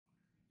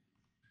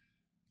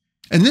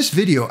In this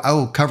video, I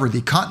will cover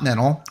the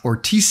Continental, or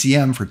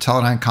TCM for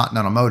Teledyne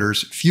Continental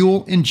Motors,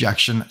 fuel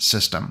injection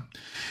system.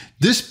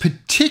 This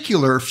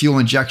particular fuel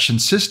injection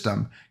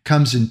system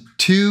comes in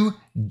two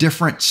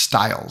different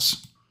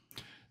styles.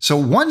 So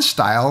one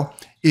style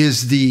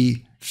is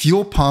the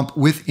fuel pump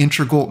with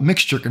integral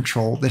mixture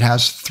control that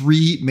has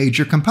three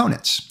major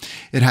components.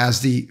 It has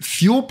the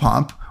fuel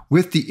pump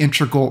with the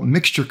integral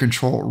mixture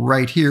control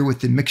right here with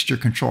the mixture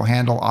control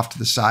handle off to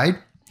the side.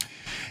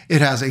 It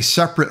has a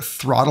separate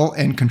throttle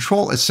and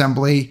control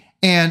assembly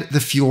and the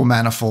fuel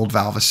manifold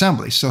valve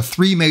assembly. So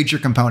three major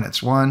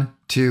components, 1,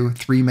 2,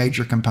 3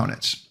 major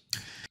components.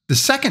 The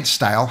second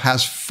style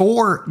has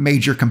four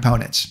major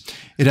components.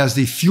 It has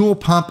the fuel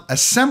pump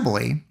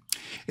assembly.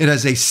 It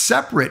has a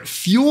separate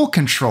fuel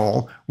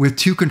control with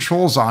two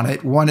controls on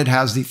it. One, it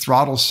has the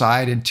throttle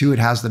side, and two, it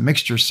has the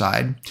mixture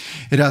side.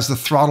 It has the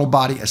throttle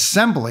body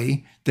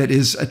assembly that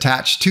is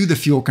attached to the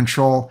fuel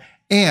control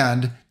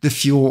and the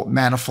fuel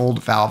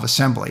manifold valve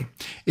assembly.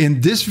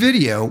 In this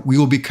video, we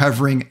will be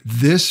covering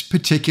this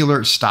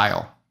particular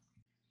style.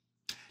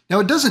 Now,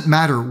 it doesn't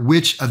matter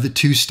which of the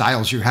two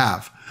styles you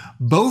have.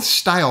 Both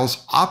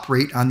styles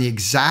operate on the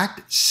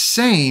exact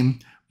same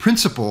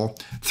principle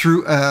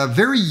through a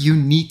very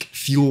unique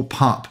fuel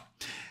pump.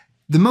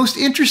 The most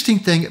interesting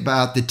thing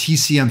about the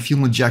TCM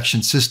fuel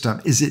injection system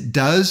is it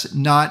does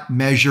not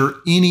measure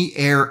any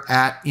air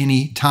at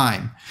any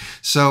time.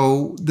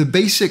 So the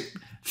basic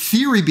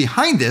theory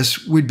behind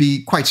this would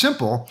be quite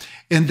simple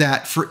in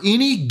that for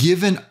any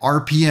given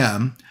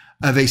RPM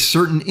of a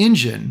certain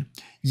engine,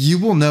 you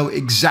will know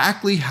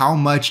exactly how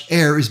much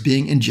air is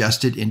being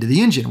ingested into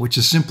the engine, which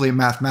is simply a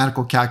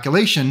mathematical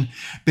calculation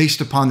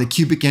based upon the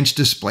cubic inch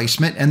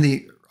displacement and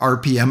the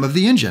RPM of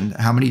the engine,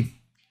 how many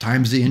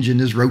times the engine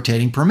is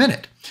rotating per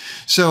minute.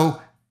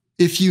 So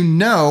if you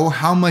know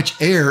how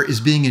much air is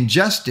being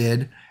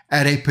ingested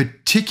at a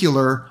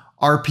particular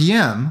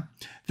RPM,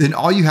 then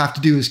all you have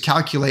to do is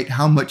calculate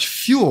how much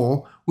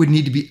fuel would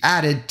need to be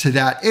added to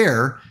that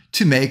air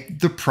to make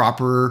the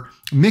proper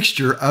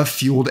mixture of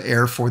fuel to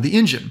air for the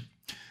engine.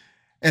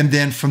 And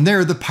then from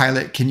there, the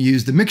pilot can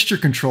use the mixture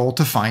control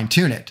to fine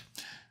tune it.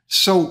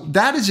 So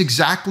that is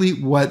exactly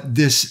what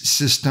this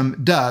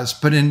system does,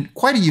 but in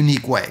quite a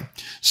unique way.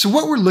 So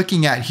what we're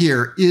looking at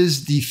here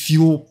is the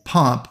fuel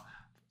pump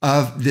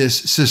of this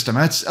system.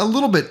 It's a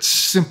little bit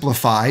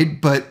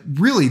simplified, but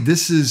really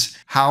this is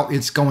how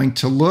it's going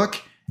to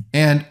look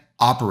and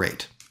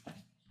operate.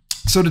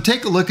 So to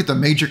take a look at the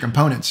major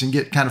components and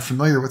get kind of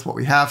familiar with what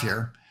we have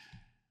here.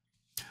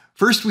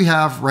 First, we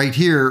have right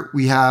here,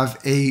 we have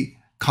a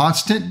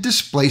constant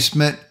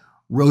displacement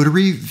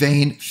rotary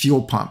vane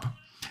fuel pump.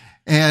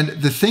 And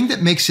the thing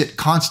that makes it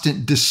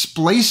constant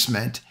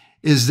displacement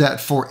is that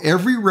for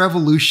every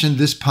revolution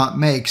this pump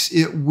makes,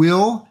 it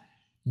will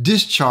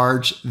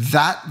discharge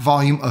that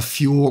volume of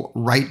fuel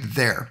right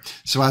there.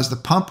 So as the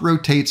pump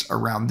rotates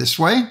around this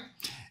way,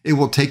 it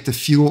will take the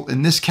fuel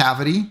in this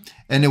cavity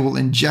and it will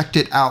inject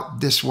it out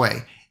this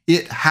way.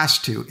 It has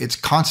to. It's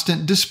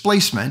constant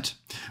displacement,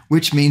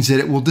 which means that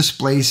it will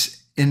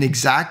displace an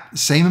exact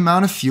same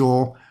amount of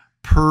fuel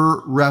per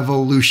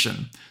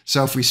revolution.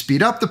 So if we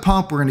speed up the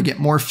pump, we're going to get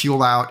more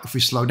fuel out. If we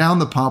slow down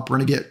the pump, we're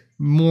going to get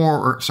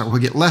we'll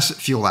get less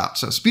fuel out.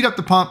 So speed up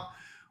the pump,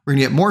 we're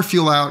going to get more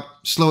fuel out,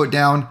 slow it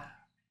down,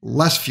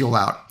 less fuel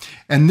out.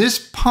 And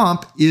this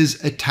pump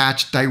is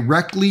attached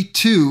directly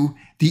to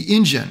the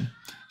engine.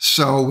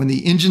 So when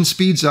the engine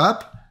speeds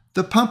up,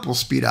 the pump will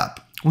speed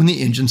up. When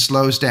the engine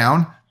slows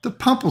down, the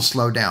pump will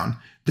slow down.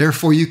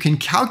 Therefore, you can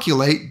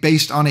calculate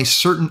based on a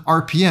certain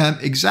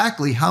RPM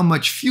exactly how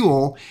much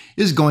fuel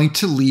is going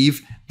to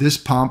leave this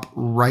pump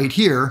right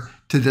here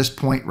to this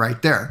point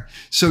right there.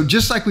 So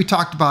just like we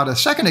talked about a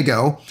second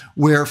ago,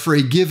 where for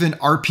a given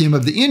RPM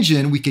of the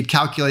engine, we could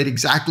calculate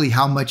exactly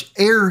how much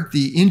air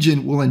the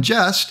engine will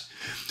ingest.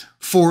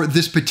 For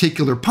this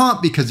particular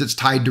pump, because it's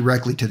tied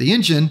directly to the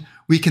engine,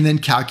 we can then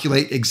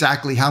calculate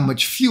exactly how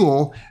much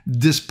fuel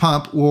this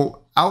pump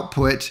will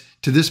output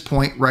to this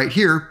point right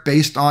here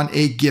based on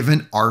a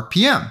given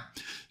RPM.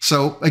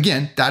 So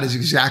again, that is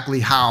exactly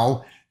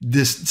how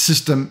this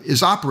system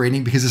is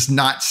operating because it's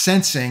not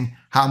sensing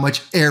how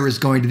much air is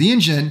going to the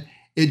engine.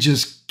 It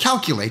just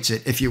calculates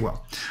it, if you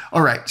will.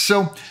 All right,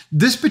 so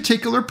this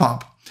particular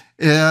pump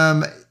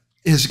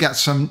has got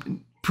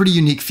some pretty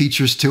unique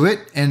features to it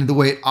and the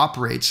way it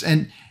operates.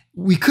 And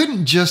we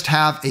couldn't just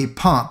have a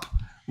pump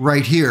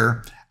right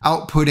here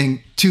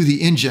outputting to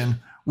the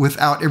engine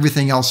without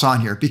everything else on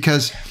here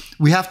because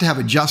we have to have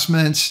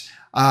adjustments.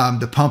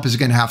 The pump is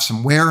going to have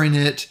some wear in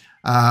it.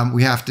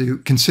 We have to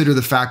consider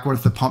the fact, what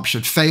if the pump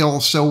should fail?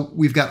 So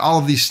we've got all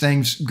of these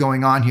things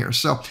going on here.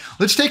 So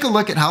let's take a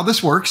look at how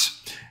this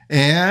works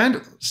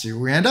and see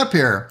where we end up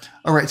here.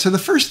 All right, so the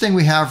first thing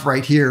we have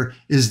right here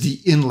is the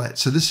inlet.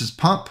 So this is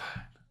pump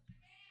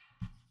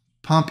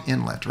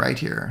inlet right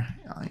here,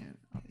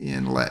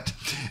 inlet.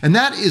 And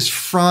that is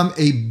from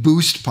a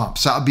boost pump.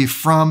 So that would be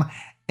from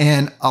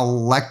an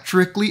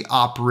electrically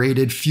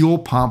operated fuel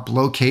pump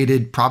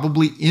located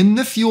probably in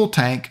the fuel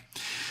tank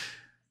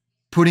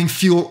putting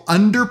fuel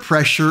under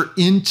pressure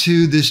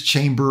into this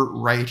chamber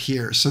right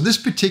here. So this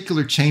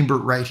particular chamber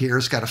right here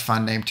has got a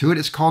fun name to it.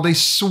 It's called a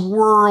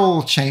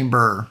swirl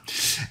chamber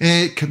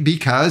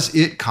because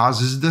it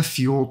causes the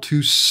fuel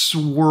to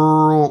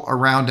swirl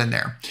around in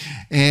there.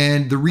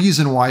 And the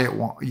reason why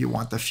you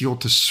want the fuel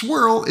to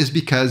swirl is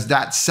because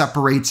that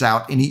separates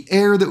out any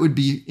air that would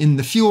be in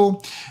the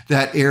fuel.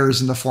 That air is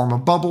in the form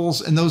of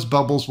bubbles, and those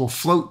bubbles will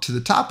float to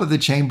the top of the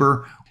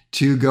chamber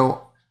to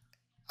go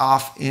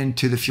off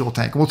into the fuel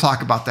tank. We'll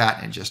talk about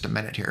that in just a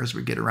minute here as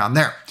we get around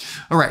there.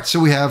 All right, so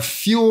we have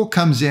fuel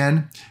comes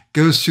in,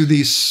 goes through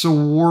the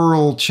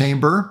swirl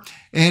chamber,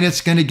 and it's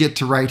going to get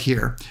to right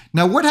here.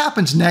 Now, what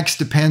happens next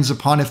depends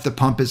upon if the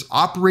pump is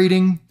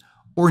operating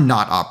or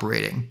not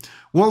operating.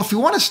 Well, if we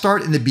want to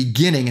start in the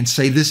beginning and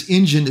say this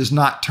engine is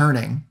not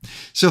turning,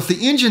 so if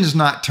the engine is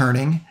not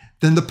turning,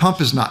 then the pump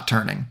is not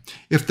turning.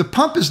 If the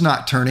pump is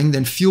not turning,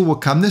 then fuel will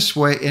come this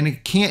way and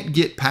it can't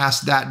get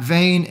past that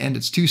vein and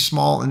it's too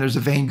small and there's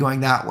a vein going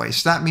that way.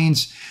 So that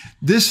means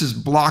this is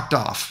blocked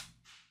off.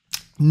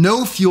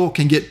 No fuel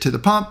can get to the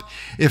pump.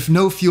 If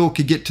no fuel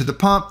can get to the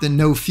pump, then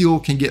no fuel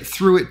can get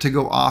through it to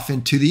go off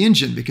into the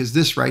engine because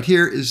this right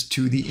here is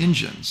to the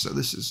engine. So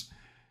this is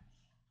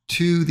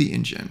to the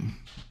engine.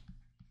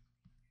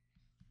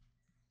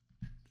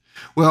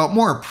 Well,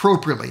 more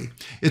appropriately,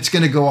 it's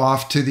going to go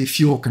off to the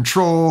fuel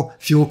control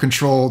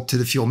to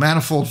the fuel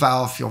manifold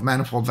valve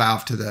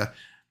to the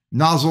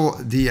nozzle,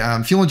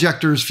 the fuel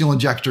injectors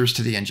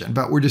to the engine.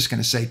 But we're just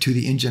going to say to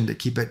the engine to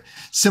keep it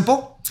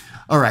simple.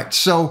 All right,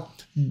 so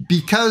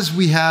because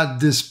we had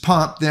this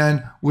pump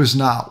then was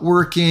not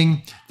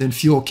working, then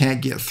fuel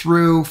can't get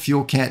through,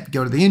 fuel can't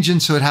go to the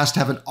engine, so it has to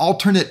have an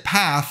alternate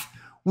path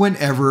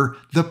whenever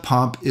the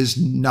pump is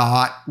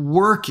not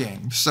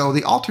working. So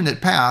the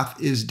alternate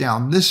path is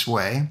down this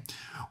way,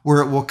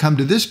 where it will come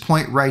to this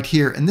point right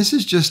here. And this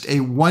is just a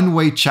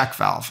one-way check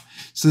valve.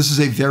 So this is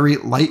a very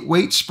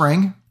lightweight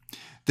spring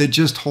that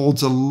just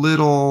holds a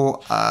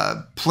little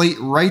plate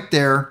right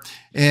there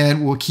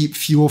and will keep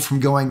fuel from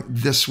going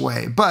this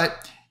way.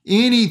 But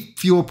any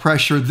fuel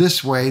pressure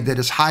this way that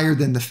is higher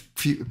than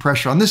the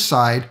pressure on this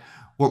side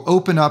will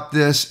open up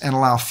this and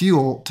allow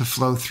fuel to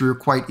flow through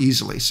quite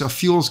easily. So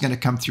fuel is going to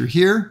come through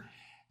here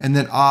and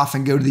then off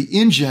and go to the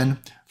engine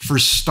for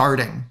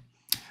starting.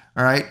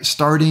 All right,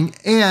 starting.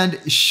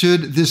 And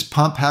should this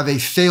pump have a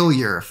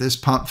failure, if this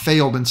pump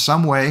failed in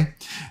some way,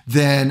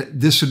 then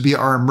this would be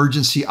our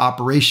emergency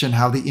operation,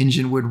 how the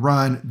engine would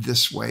run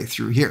this way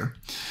through here.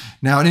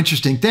 Now, an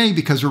interesting thing,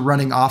 because we're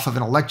running off of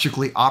an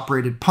electrically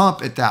operated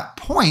pump at that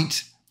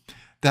point,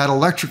 that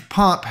electric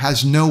pump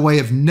has no way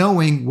of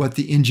knowing what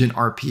the engine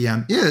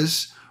RPM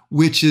is,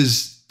 which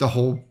is the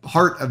whole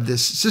heart of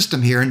this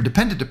system here and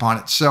dependent upon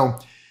it. So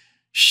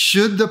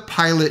should the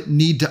pilot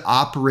need to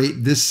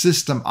operate this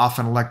system off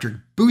an electric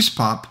boost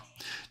pump,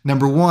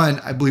 number one,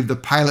 I believe the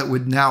pilot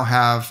would now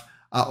have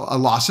a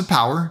loss of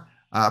power,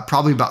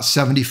 probably about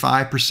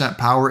 75%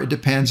 power. It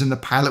depends, and the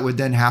pilot would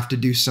then have to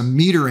do some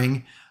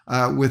metering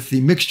with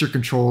the mixture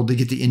control to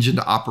get the engine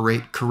to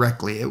operate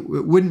correctly. It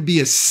wouldn't be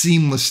a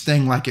seamless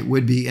thing like it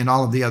would be in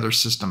all of the other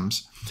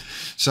systems.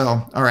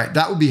 So, all right,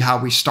 that would be how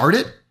we start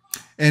it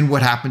and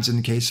what happens in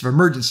the case of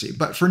emergency.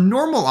 But for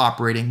normal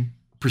operating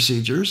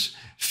procedures,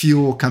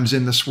 fuel comes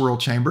in the swirl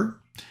chamber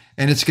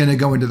and it's going to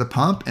go into the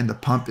pump, and the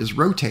pump is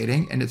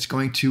rotating and it's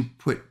going to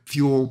put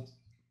fuel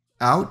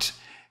out,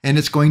 and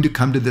it's going to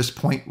come to this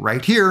point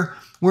right here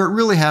where it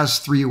really has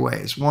three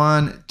ways.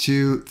 1,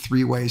 2,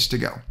 3 ways to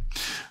go.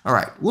 All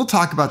right, we'll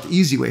talk about the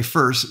easy way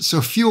first. So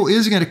fuel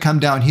is going to come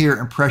down here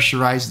and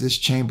pressurize this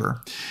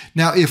chamber.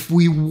 Now, if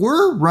we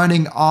were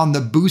running on the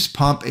boost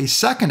pump a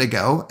second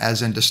ago,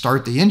 as in to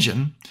start the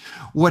engine,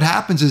 what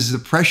happens is the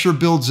pressure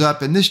builds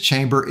up in this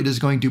chamber. It is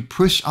going to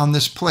push on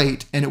this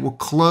plate and it will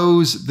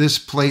close this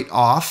plate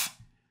off,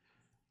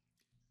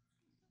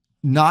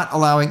 not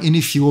allowing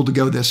any fuel to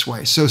go this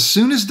way. So as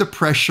soon as the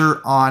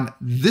pressure on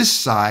this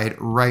side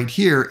right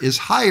here is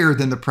higher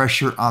than the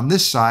pressure on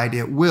this side,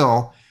 it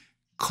will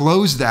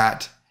close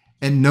that,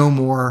 and no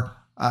more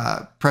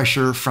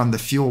pressure from the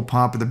fuel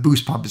pump or the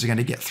boost pump is going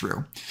to get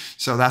through.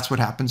 So that's what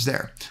happens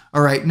there.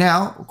 All right,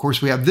 now, of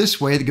course, we have this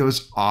way that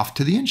goes off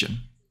to the engine.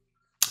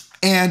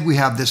 And we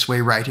have this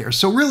way right here.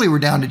 So really, we're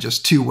down to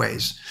just 2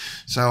 ways.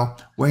 So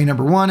way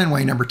number 1 and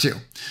way number 2.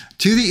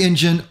 To the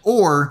engine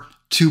or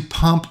to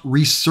pump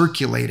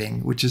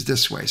recirculating, which is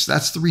this way. So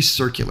that's the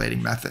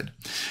recirculating method.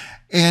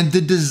 And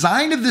the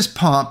design of this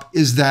pump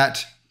is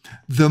that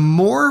the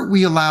more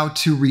we allow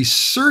to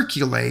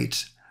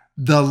recirculate,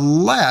 the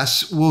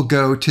less will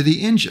go to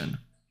the engine.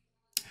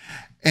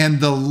 And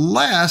the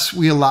less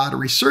we allow to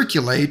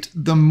recirculate,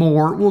 the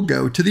more will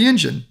go to the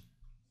engine.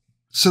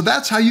 So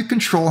that's how you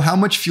control how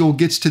much fuel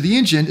gets to the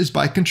engine, is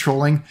by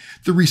controlling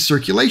the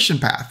recirculation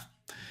path.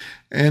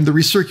 And the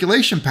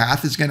recirculation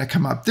path is going to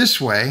come up this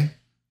way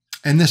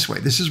and this way.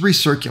 This is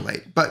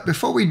recirculate. But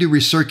before we do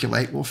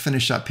recirculate, we'll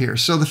finish up here.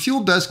 So the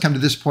fuel does come to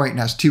this point and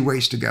has 2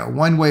 ways to go.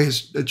 One way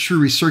is a true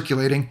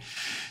recirculating.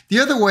 The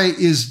other way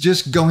is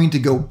just going to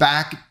go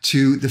back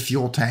to the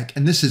fuel tank.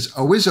 And this is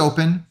always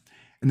open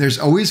And there's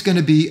always going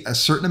to be a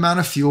certain amount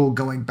of fuel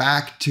going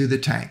back to the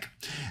tank.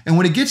 And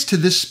when it gets to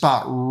this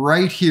spot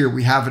right here,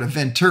 we have a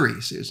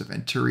venturi. So there's a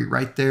venturi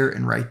right there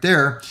and right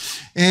there.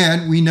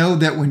 And we know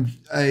that when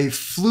a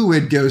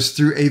fluid goes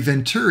through a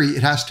venturi,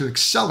 it has to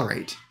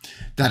accelerate.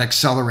 That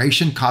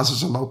acceleration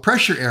causes a low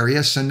pressure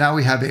area. So now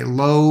we have a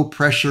low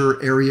pressure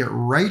area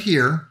right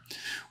here,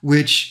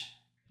 which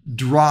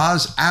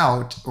draws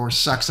out, or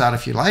sucks out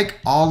if you like,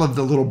 all of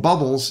the little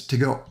bubbles to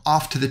go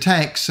off to the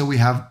tank. So we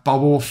have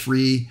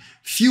bubble-free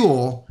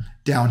fuel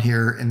down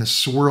here in the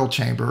swirl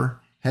chamber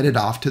headed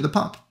off to the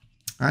pump.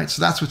 All right, so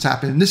that's what's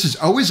happening. This is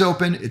always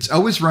open, it's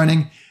always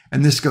running,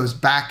 and this goes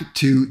back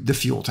to the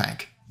fuel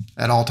tank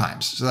at all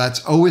times. So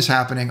that's always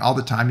happening all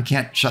the time. You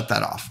can't shut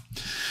that off.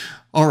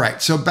 All right,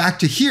 so back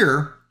to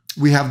here,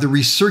 we have the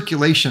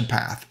recirculation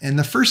path. And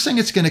the first thing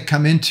it's going to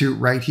come into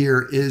right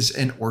here is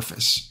an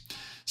orifice.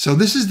 So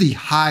this is the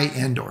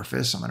high-end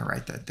orifice. I'm going to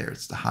write that there.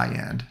 It's the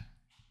high-end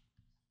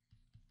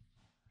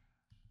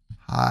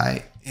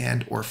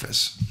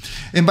orifice.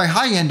 And by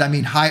high-end, I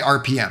mean high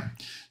RPM.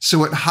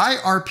 So at high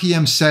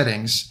RPM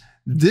settings,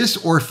 this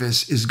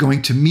orifice is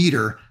going to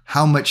meter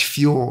how much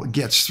fuel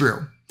gets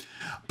through.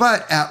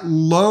 But at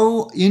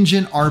low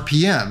engine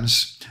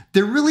RPMs,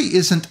 there really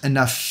isn't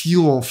enough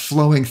fuel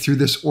flowing through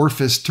this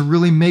orifice to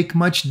really make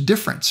much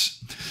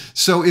difference.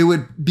 So it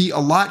would be a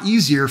lot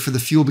easier for the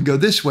fuel to go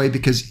this way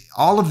because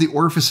all of the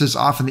orifices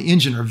off in the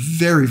engine are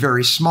very,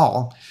 very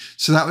small.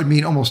 So that would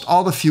mean almost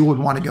all the fuel would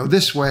want to go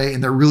this way,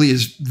 and there really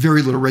is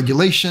very little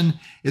regulation.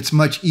 It's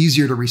much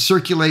easier to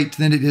recirculate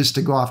than it is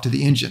to go off to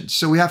the engine.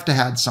 So we have to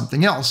add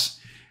something else,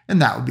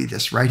 and that would be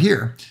this right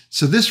here.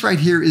 So this right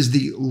here is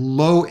the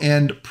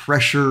low-end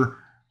pressure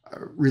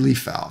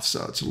relief valve.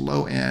 So it's a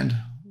low-end.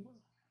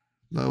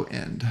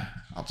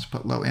 I'll just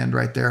put low-end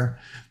right there.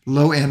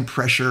 Low-end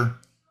pressure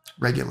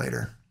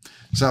regulator.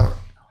 So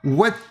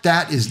what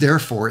that is there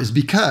for is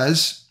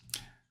because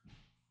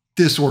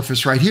this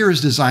orifice right here is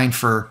designed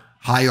for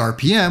high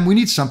RPM, we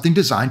need something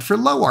designed for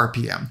low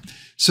RPM.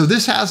 So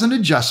this has an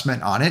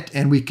adjustment on it,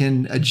 and we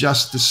can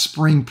adjust the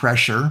spring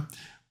pressure,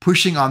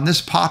 pushing on this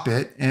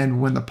poppet,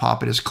 and when the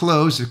poppet is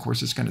closed, of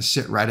course, it's going to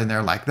sit right in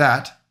there like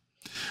that.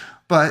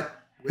 But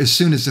as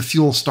soon as the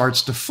fuel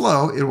starts to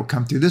flow, it will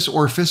come through this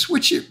orifice,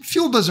 which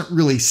fuel doesn't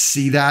really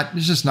see that.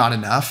 It's just not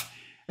enough.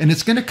 And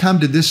it's going to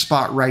come to this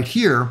spot right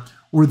here,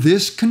 where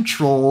this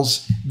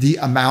controls the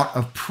amount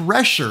of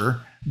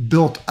pressure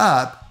built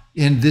up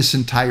in this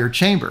entire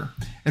chamber.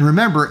 And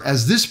remember,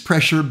 as this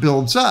pressure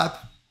builds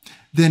up,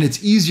 then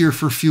it's easier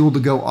for fuel to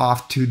go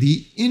off to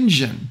the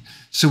engine.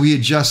 So we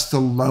adjust the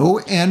low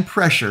end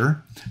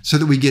pressure so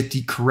that we get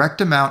the correct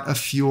amount of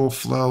fuel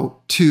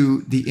flow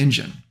to the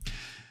engine.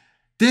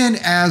 Then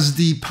as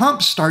the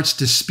pump starts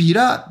to speed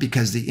up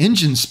because the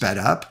engine sped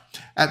up,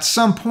 at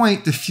some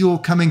point the fuel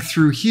coming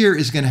through here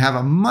is going to have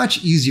a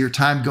much easier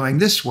time going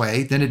this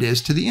way than it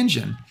is to the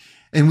engine.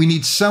 And we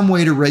need some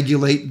way to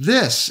regulate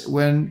this.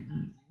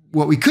 When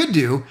what we could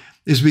do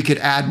is we could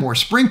add more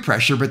spring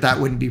pressure, but that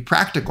wouldn't be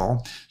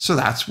practical. So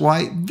that's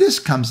why this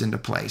comes into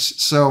place.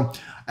 So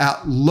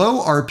at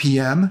low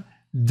RPM,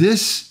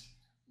 this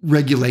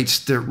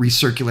regulates the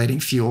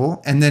recirculating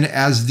fuel. And then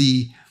as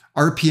the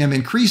RPM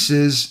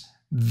increases,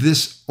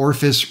 this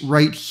orifice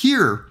right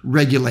here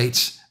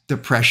regulates the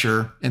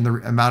pressure and the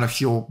amount of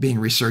fuel being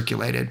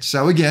recirculated.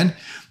 So again,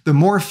 the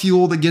more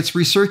fuel that gets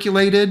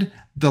recirculated,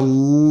 the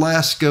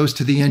less goes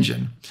to the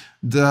engine.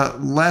 The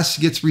less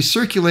gets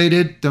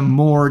recirculated, the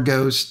more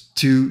goes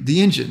to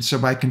the engine. So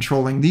by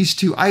controlling these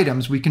two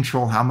items, we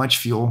control how much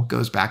fuel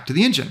goes back to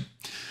the engine.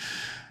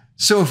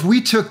 So if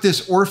we took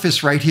this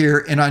orifice right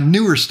here, and on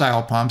newer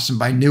style pumps, and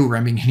by newer,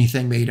 I mean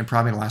anything made in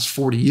probably the last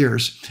 40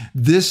 years,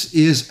 this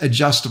is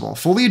adjustable,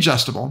 fully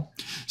adjustable.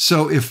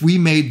 So if we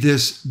made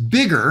this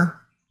bigger,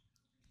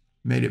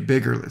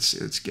 let's see,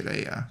 let's get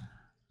a,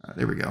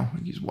 there we go,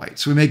 we use white.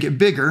 So we make it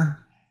bigger,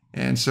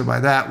 and so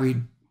by that, we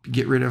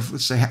get rid of,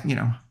 let's say,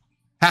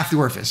 half the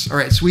orifice. All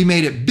right, so we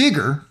made it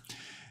bigger.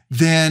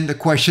 Then the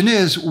question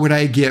is, would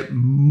I get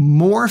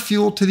more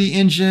fuel to the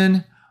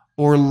engine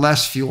or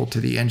less fuel to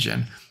the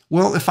engine?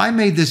 Well, if I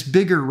made this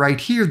bigger right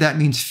here, that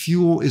means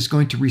fuel is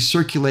going to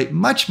recirculate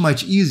much,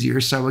 much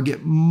easier. So I will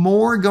get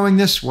more going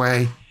this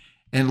way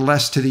and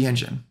less to the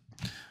engine.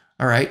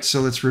 All right, so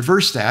let's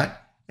reverse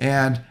that.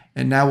 And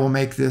now we'll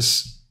make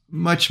this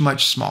much,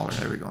 much smaller.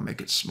 There we go,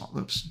 make it small.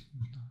 Oops,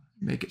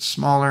 make it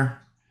smaller.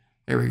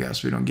 There we go,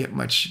 so we don't get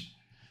much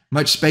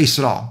space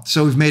at all.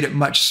 So we've made it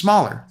much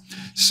smaller.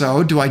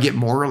 So do I get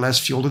more or less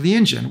fuel to the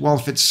engine? Well,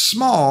 if it's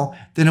small,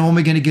 then I'm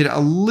only going to get a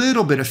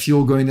little bit of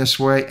fuel going this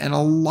way and a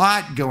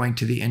lot going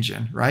to the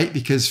engine, right?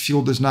 Because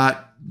fuel does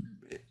not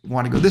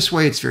want to go this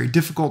way. It's very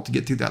difficult to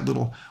get through that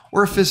little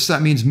orifice.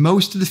 That means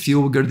most of the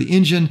fuel would go to the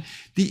engine.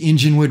 The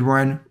engine would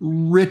run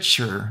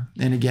richer.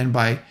 And again,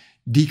 by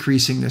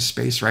decreasing this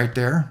space right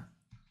there,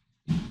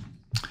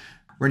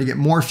 we're going to get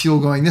more fuel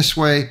going this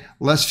way,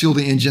 less fuel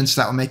to the engine,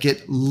 so that will make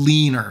it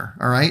leaner,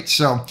 all right?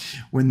 So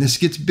when this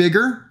gets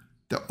bigger,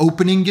 the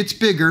opening gets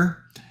bigger,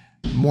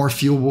 more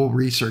fuel will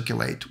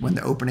recirculate. When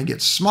the opening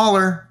gets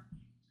smaller,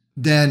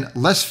 then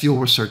less fuel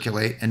will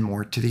circulate and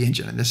more to the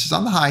engine. And this is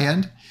on the high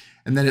end.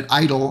 And then at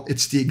idle,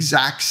 it's the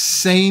exact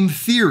same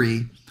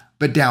theory,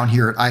 but down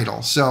here at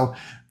idle. So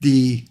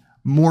the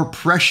more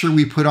pressure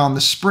we put on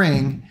the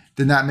spring,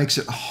 then that makes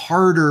it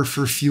harder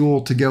for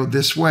fuel to go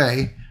this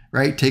way,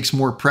 right? Takes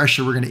more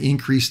pressure. We're going to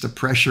increase the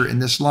pressure in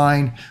this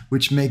line,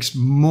 which makes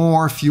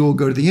more fuel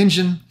go to the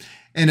engine.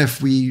 And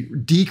if we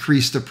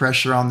decrease the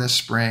pressure on this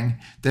spring,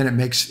 then it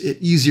makes it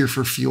easier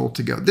for fuel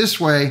to go this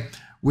way,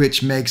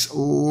 which makes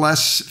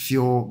less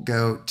fuel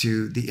go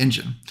to the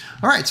engine.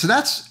 All right, so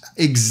that's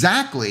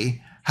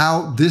exactly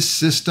how this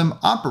system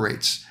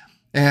operates.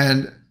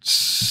 And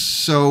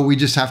so we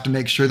just have to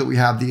make sure that we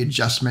have the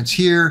adjustments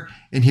here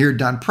and here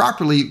done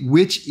properly,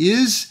 which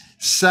is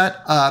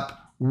set up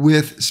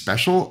with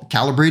special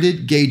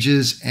calibrated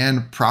gauges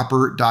and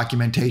proper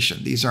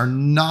documentation. These are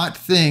not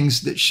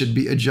things that should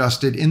be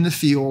adjusted in the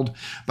field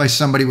by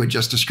somebody with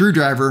just a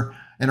screwdriver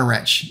and a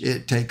wrench.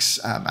 It takes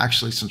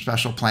actually some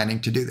special planning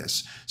to do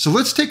this. So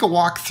let's take a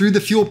walk through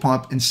the fuel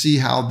pump and see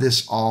how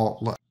this all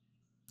looks.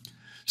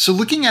 So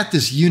looking at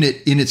this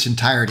unit in its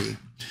entirety,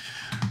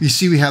 you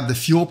see we have the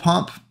fuel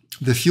pump.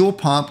 The fuel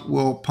pump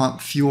will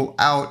pump fuel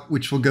out,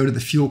 which will go to the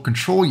fuel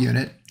control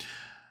unit.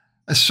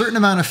 A certain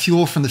amount of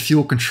fuel from the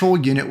fuel control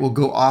unit will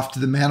go off to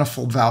the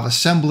manifold valve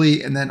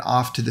assembly and then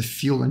off to the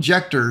fuel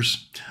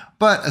injectors.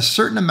 But a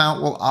certain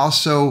amount will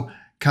also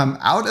come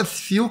out of the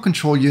fuel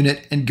control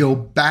unit and go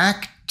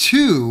back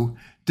to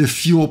the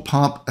fuel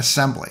pump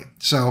assembly.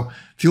 So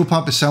fuel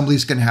pump assembly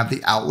is going to have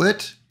the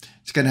outlet.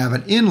 It's going to have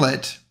an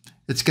inlet.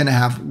 It's going to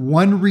have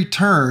one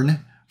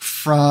return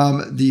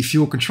from the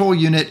fuel control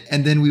unit,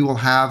 and then we will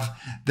have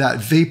that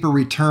vapor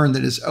return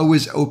that is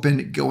always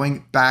open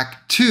going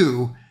back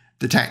to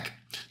the tank.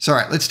 So all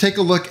right, let's take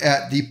a look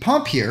at the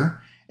pump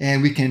here,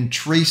 and we can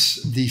trace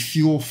the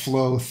fuel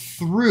flow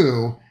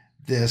through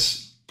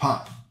this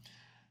pump.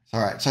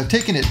 All right, so I've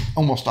taken it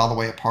almost all the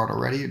way apart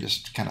already. I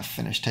just kind of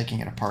finished taking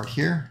it apart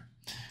here.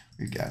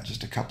 We've got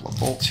just a couple of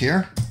bolts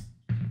here.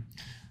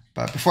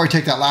 But before I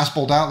take that last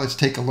bolt out, let's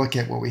take a look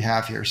at what we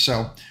have here.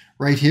 So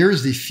right here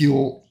is the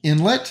fuel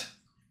inlet.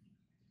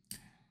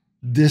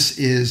 This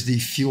is the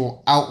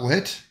fuel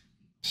outlet.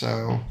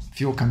 So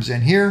fuel comes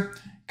in here,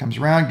 comes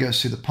around, goes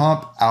through the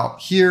pump, out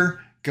here,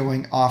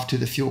 going off to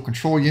the fuel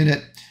control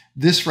unit.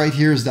 This right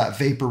here is that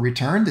vapor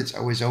return that's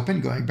always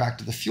open, going back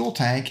to the fuel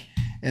tank.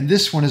 And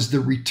this one is the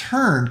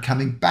return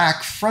coming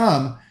back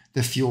from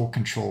the fuel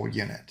control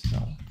unit. So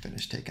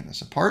finish taking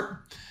this apart.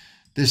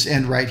 This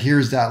end right here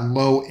is that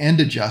low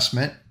end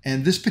adjustment.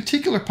 And this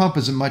particular pump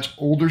is a much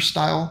older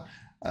style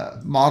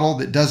model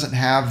that doesn't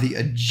have the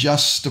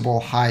adjustable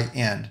high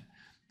end,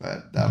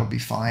 but that'll be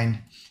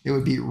fine. It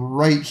would be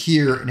right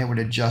here and it would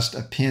adjust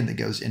a pin that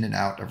goes in and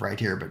out of right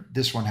here, but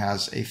this one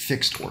has a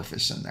fixed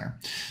orifice in there.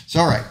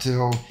 So all right,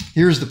 so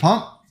here's the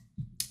pump.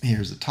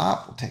 Here's the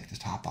top. We'll take the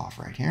top off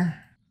right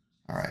here.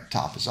 All right,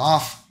 top is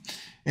off.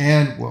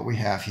 And what we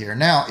have here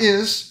now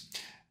is,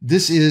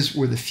 this is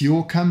where the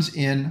fuel comes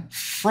in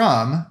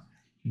from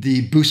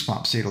the boost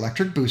pump. So the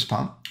electric boost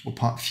pump will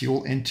pump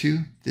fuel into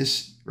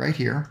this right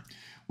here,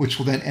 which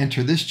will then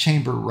enter this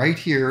chamber right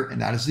here.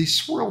 And that is the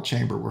swirl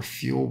chamber where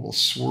fuel will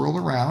swirl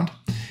around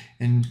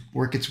and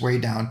work its way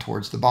down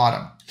towards the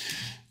bottom.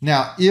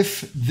 Now,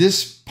 if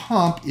this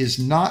pump is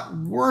not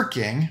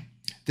working,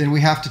 then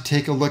we have to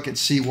take a look and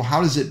see, well,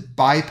 how does it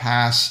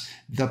bypass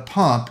the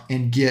pump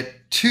and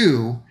get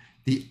to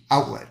the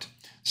outlet?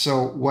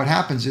 So what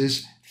happens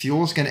is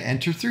fuel is going to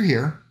enter through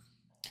here,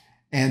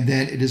 and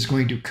then it is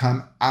going to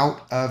come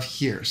out of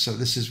here. So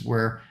this is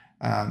where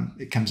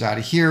it comes out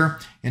of here,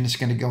 and it's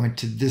going to go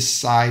into this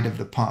side of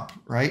the pump,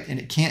 right? And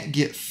it can't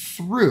get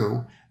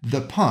through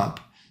the pump,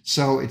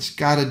 so it's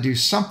got to do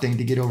something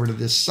to get over to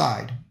this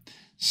side.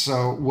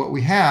 So what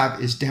we have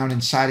is down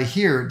inside of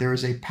here, there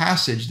is a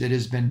passage that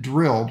has been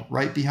drilled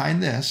right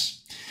behind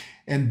this,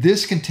 and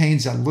this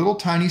contains a little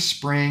tiny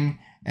spring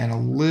and a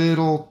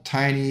little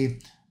tiny,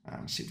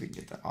 let's see if we can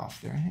get that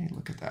off there. Hey,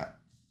 look at that.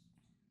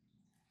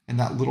 And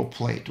that little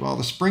plate. Well,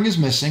 the spring is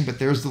missing, but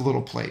there's the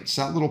little plate.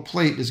 So that little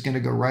plate is going to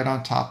go right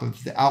on top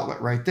of the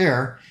outlet right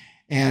there.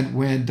 And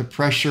when the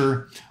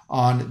pressure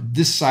on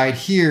this side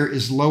here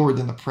is lower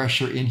than the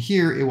pressure in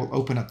here, it will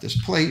open up this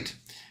plate.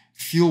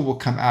 Fuel will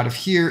come out of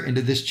here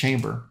into this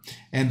chamber.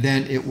 And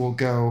then it will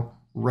go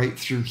right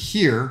through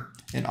here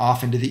and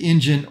off into the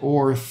engine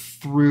or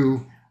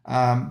through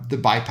the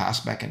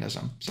bypass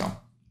mechanism. So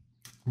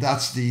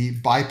that's the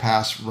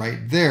bypass right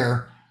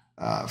there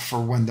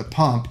for when the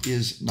pump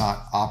is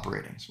not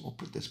operating. So we'll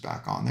put this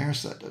back on there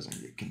so that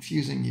doesn't get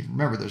confusing. You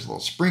remember there's a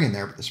little spring in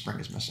there, but the spring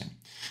is missing.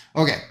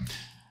 Okay,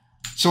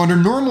 so under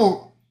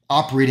normal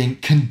operating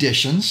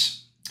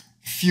conditions,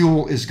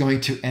 fuel is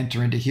going to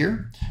enter into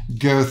here,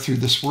 go through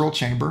the swirl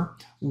chamber,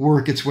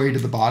 work its way to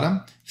the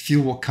bottom.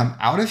 Fuel will come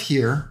out of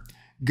here,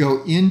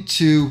 go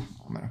into,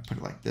 I'm going to put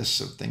it like this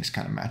so things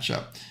kind of match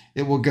up.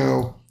 It will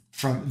go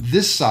from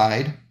this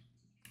side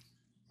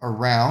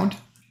around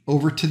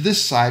over to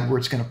this side where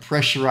it's going to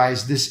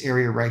pressurize this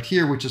area right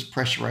here, which is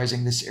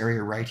pressurizing this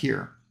area right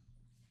here.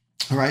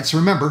 All right, so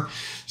remember,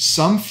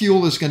 some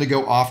fuel is going to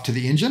go off to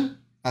the engine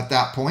at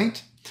that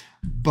point,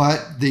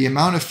 but the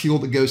amount of fuel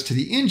that goes to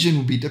the engine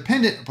will be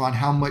dependent upon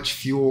how much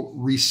fuel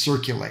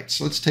recirculates.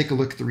 So let's take a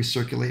look at the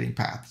recirculating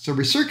path. So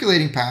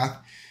recirculating path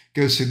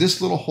goes through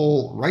this little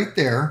hole right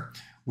there,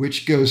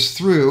 which goes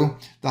through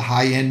the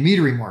high-end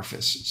metering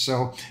orifice.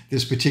 So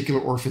this particular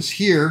orifice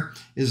here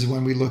is the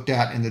one we looked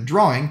at in the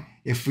drawing.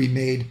 If we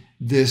made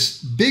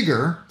this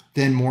bigger,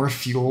 then more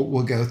fuel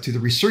will go through the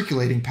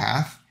recirculating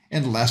path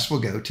and less will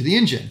go to the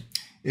engine.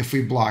 If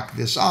we block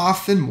this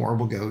off, then more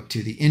will go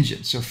to the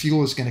engine. So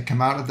fuel is going to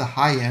come out of the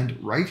high end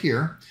right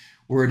here,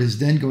 where it is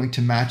then going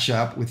to match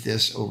up with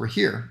this over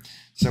here.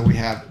 So we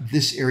have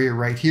this area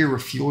right here where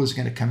fuel is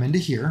going to come into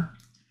here.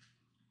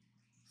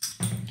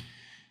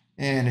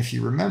 And if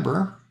you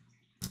remember,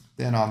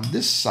 then on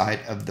this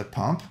side of the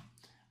pump,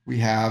 we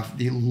have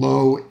the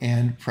low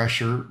end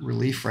pressure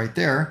relief right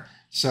there.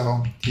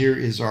 So here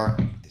is our,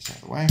 this out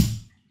of the way,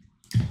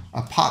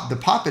 the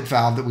poppet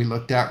valve that we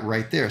looked at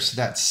right there. So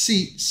that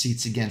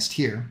seats against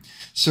here.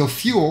 So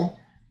fuel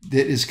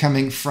that is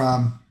coming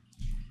from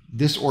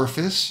this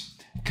orifice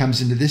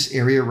comes into this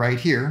area right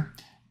here,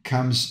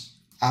 comes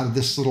out of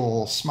this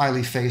little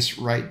smiley face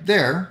right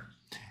there,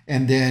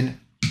 and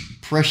then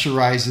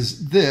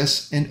pressurizes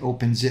this and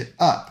opens it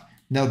up.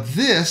 Now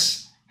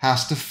this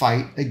has to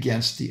fight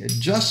against the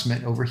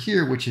adjustment over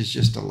here, which is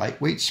just a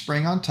lightweight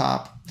spring on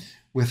top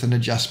with an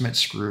adjustment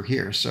screw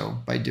here. So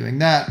by doing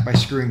that, by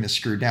screwing the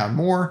screw down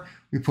more,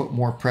 we put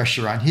more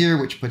pressure on here,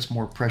 which puts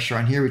more pressure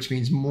on here, which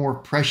means more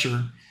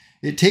pressure.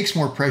 It takes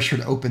more pressure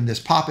to open this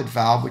poppet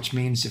valve, which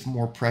means if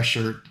more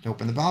pressure to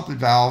open the poppet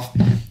valve,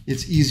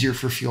 it's easier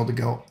for fuel to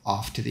go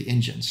off to the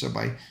engine. So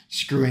by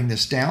screwing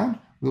this down,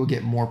 we'll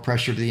get more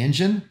pressure to the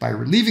engine. By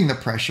relieving the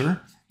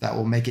pressure, that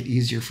will make it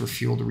easier for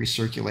fuel to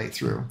recirculate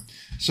through.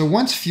 So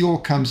once fuel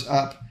comes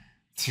up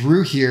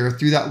through here,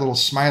 through that little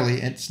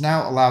smiley, it's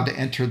now allowed to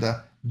enter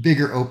the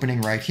bigger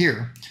opening right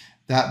here.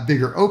 That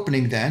bigger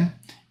opening then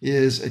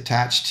is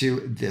attached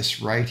to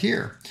this right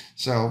here.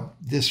 So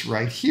this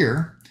right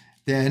here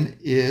then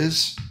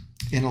is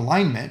in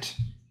alignment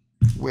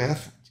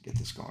with, let's get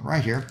this going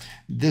right here,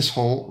 this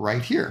hole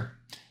right here.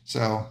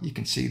 So you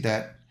can see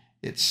that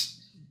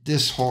it's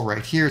this hole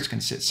right here, it's going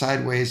to sit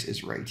sideways,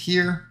 is right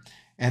here.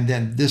 And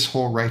then this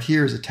hole right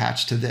here is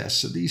attached to this.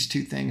 So these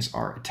two things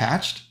are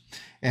attached.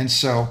 And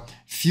so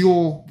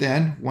fuel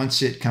then,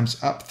 once it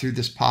comes up through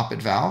this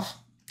poppet valve,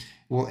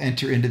 will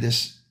enter into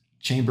this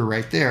chamber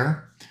right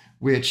there,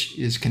 which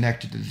is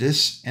connected to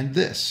this and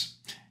this.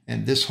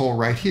 And this hole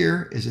right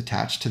here is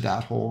attached to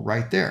that hole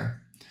right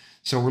there.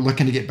 So we're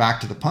looking to get back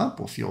to the pump.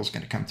 Well, fuel is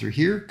going to come through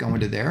here, go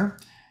into there.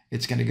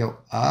 It's going to go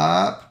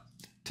up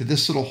to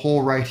this little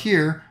hole right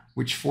here,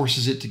 which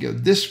forces it to go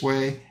this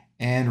way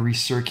and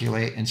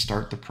recirculate and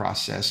start the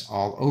process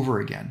all over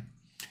again.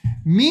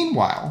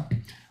 Meanwhile,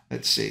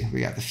 let's see,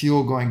 we got the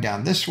fuel going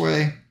down this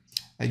way.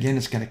 Again,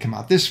 it's going to come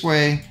out this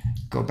way,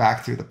 go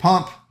back through the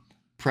pump,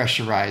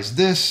 pressurize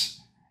this.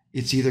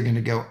 It's either going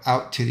to go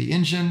out to the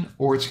engine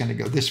or it's going to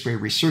go this way,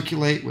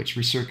 recirculate, which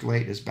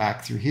recirculate is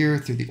back through here,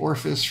 through the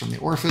orifice, from the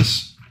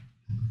orifice.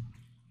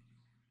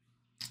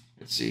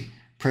 Let's see,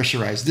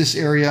 pressurize this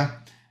area.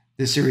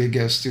 This area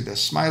goes through the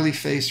smiley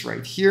face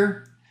right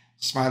here.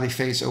 Smiley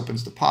face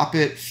opens the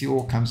poppet,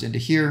 fuel comes into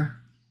here,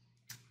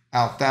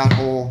 out that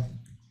hole,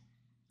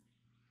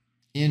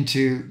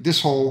 into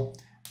this hole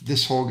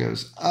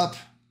goes up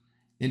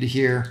into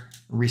here,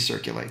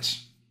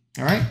 recirculates.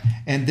 All right,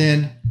 and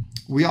then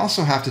we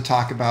also have to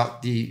talk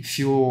about the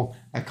fuel,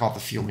 I call it the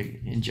fuel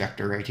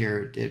injector right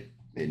here,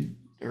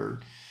 or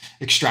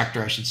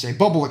extractor, I should say,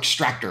 bubble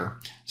extractor.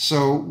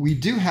 So we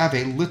do have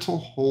a little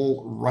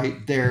hole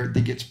right there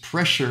that gets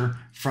pressure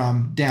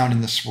from down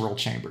in the swirl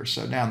chamber.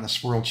 So down in the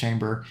swirl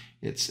chamber,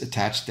 it's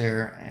attached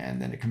there,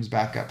 and then it comes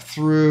back up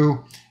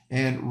through.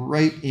 And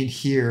right in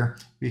here,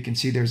 we can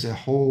see there's a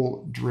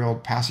hole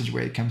drilled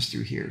passageway that comes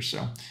through here.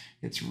 So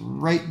it's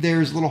right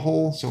there's a little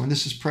hole. So when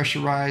this is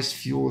pressurized,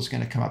 fuel is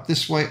going to come up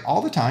this way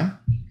all the time.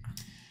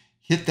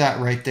 Hit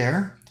that right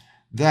there.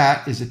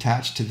 That is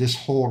attached to this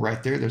hole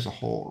right there. There's a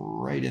hole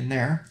right in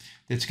there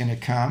that's going to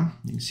come.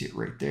 You can see it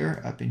right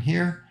there, up in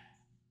here.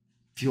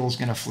 Fuel is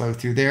going to flow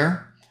through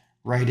there.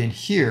 Right in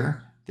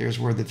here, there's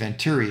where the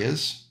venturi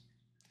is.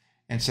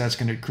 And so that's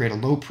going to create a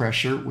low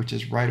pressure, which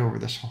is right over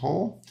this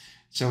hole.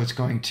 So it's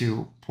going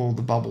to pull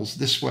the bubbles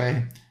this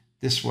way,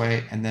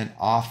 and then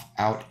off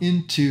out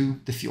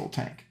into the fuel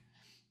tank.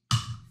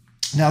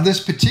 Now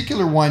this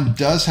particular one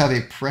does have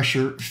a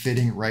pressure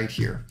fitting right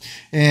here.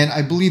 And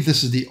I believe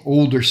this is the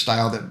older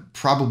style that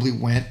probably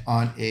went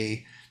on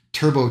a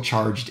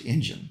turbocharged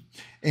engine.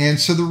 And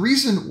so the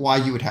reason why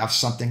you would have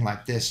something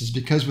like this is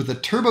because with a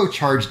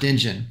turbocharged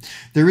engine,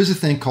 there is a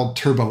thing called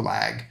turbo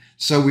lag.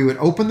 So we would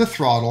open the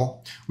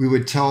throttle, we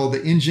would tell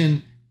the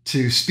engine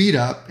to speed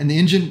up, and the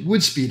engine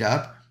would speed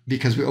up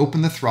because we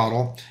opened the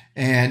throttle,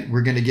 and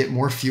we're going to get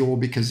more fuel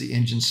because the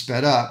engine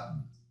sped up.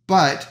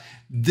 But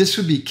this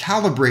would be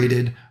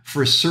calibrated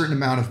for a certain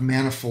amount of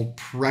manifold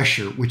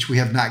pressure, which we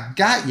have not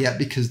got yet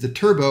because the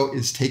turbo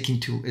is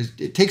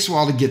it takes a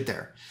while to get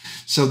there.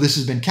 So this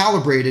has been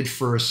calibrated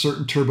for a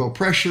certain turbo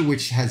pressure,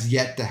 which has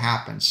yet to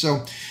happen.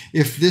 So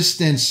if this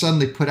then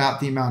suddenly put out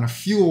the amount of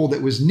fuel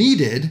that was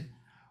needed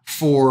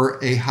for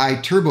a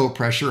high turbo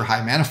pressure,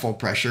 high manifold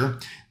pressure,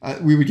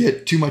 we would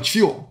get too much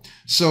fuel.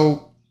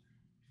 So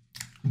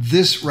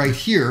this right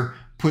here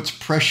puts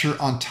pressure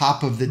on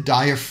top of the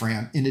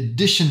diaphragm in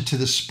addition to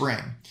the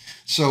spring.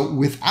 So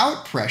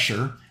without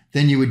pressure,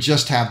 then you would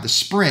just have the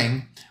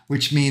spring,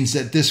 which means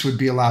that this would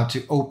be allowed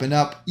to open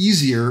up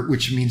easier,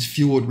 which means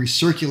fuel would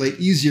recirculate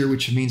easier,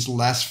 which means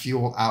less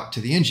fuel out to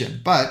the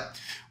engine.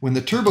 But when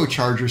the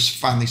turbocharger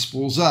finally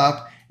spools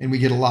up and we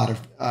get a lot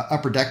of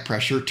upper deck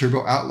pressure,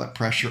 turbo outlet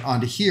pressure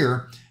onto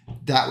here,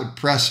 that would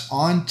press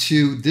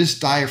onto this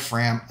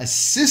diaphragm,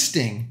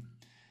 assisting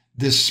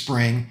this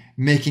spring,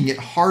 making it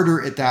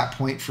harder at that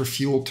point for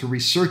fuel to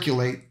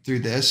recirculate through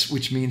this,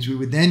 which means we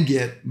would then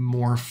get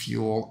more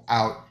fuel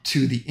out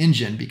to the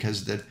engine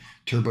because the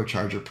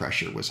turbocharger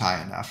pressure was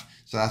high enough.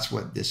 So that's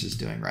what this is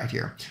doing right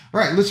here. All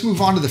right, let's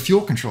move on to the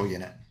fuel control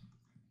unit.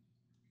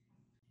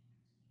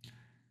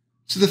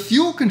 So the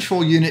fuel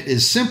control unit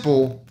is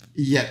simple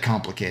yet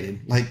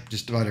complicated, like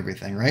just about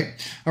everything, right?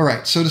 All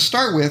right, so to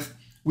start with,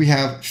 we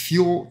have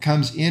fuel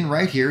comes in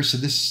right here. So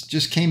this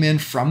just came in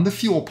from the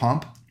fuel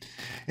pump,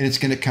 and it's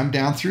going to come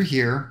down through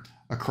here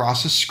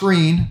across a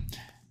screen,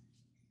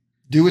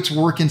 do its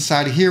work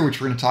inside of here,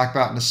 which we're going to talk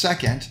about in a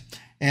second.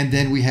 And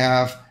then we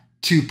have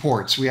two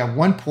ports. We have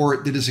one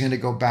port that is going to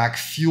go back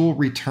fuel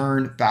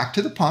return back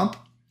to the pump,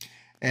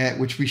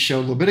 which we showed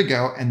a little bit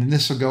ago. And then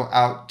this will go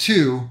out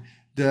to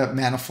the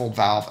manifold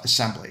valve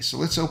assembly. So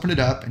let's open it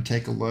up and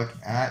take a look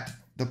at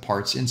the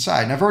parts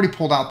inside. And I've already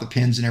pulled out the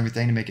pins and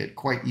everything to make it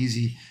quite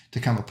easy to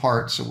come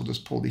apart. So we'll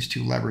just pull these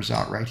two levers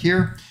out right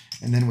here.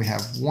 And then we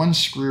have one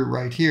screw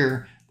right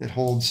here that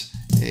holds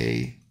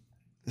a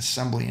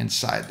assembly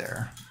inside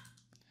there.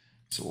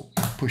 So we'll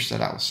push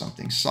that out with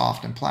something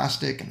soft and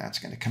plastic, and that's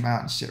going to come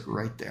out and sit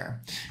right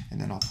there.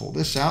 And then I'll pull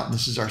this out. And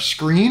this is our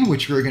screen,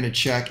 which we're going to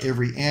check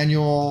every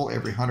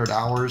 100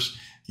 hours,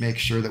 make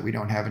sure that we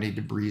don't have any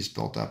debris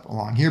built up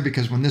along here,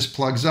 because when this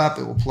plugs up,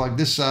 it will plug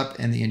this up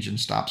and the engine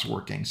stops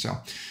working. So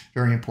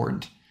very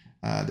important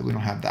that we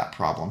don't have that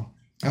problem.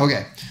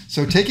 Okay,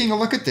 so taking a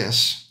look at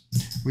this,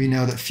 we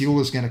know that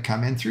fuel is going to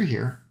come in through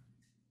here,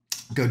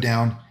 go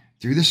down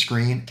through the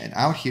screen and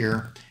out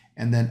here,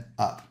 and then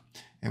up.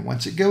 And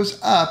once it goes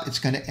up, it's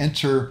going to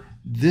enter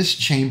this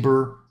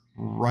chamber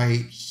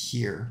right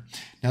here.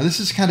 Now, this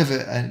is kind of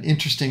an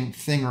interesting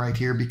thing right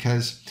here,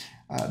 because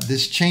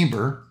this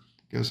chamber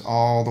goes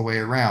all the way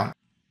around.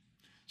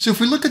 So if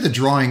we look at the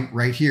drawing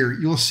right here,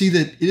 you'll see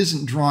that it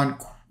isn't drawn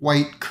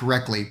quite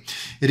correctly.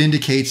 It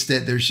indicates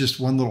that there's just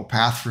one little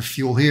path for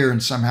fuel here,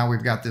 and somehow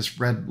we've got this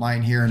red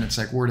line here, and it's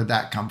like, where did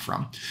that come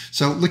from?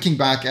 So looking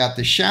back at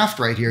the shaft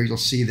right here, you'll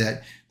see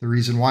that the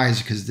reason why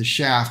is because the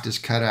shaft is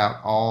cut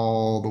out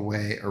all the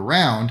way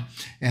around,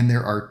 and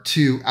there are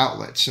two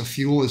outlets. So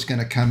fuel is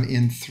going to come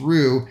in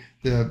through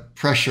the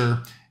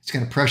pressure. It's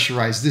going to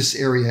pressurize this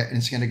area, and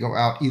it's going to go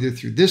out either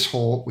through this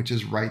hole, which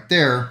is right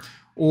there,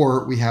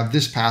 or we have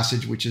this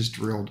passage, which is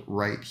drilled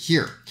right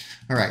here.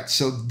 All right,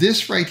 so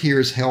this right here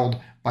is held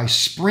by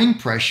spring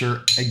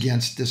pressure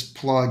against this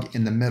plug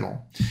in the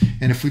middle.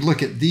 And if we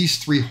look at these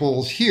three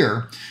holes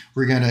here,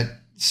 we're going to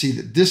see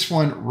that this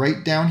one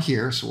right down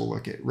here, so we'll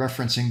look at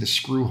referencing the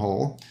screw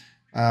hole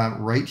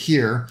right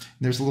here.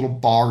 There's a little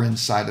bar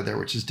inside of there,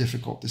 which is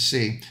difficult to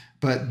see.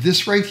 But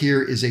this right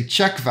here is a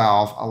check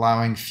valve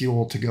allowing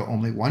fuel to go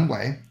only one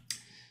way.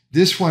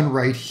 This one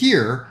right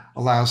here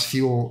allows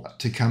fuel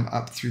to come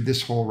up through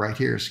this hole right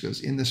here. So it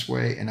goes in this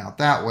way and out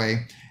that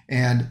way.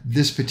 And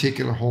this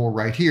particular hole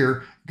right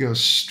here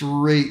goes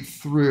straight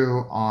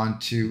through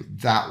onto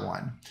that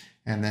one.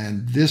 And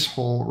then this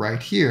hole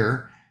right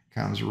here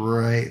comes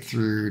right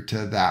through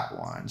to that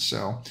one.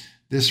 So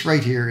this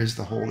right here is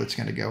the hole that's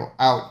going to go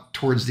out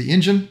towards the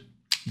engine.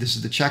 This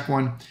is the check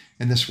one,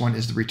 and this one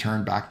is the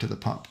return back to the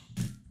pump.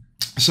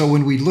 So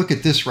when we look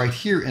at this right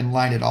here and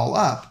line it all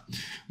up,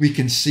 we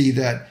can see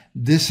that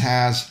this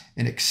has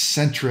an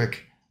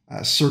eccentric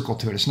circle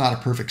to it. It's not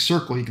a perfect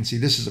circle. You can see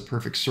this is a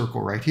perfect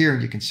circle right here,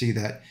 and you can see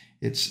that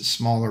it's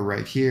smaller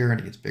right here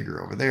and it gets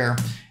bigger over there.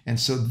 And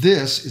so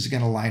this is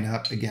going to line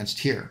up against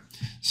here.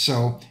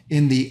 So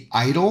in the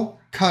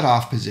idle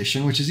cutoff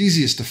position, which is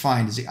easiest to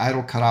find, is the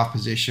idle cutoff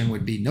position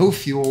would be no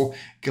fuel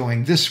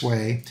going this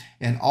way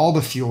and all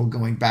the fuel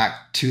going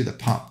back to the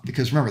pump.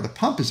 Because remember, the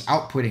pump is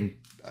outputting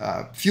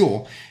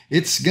fuel.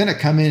 It's going to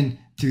come in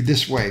through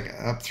this way,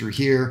 up through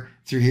here,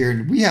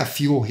 and we have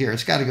fuel here.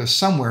 It's got to go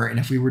somewhere. And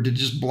if we were to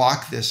just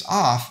block this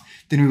off,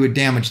 then we would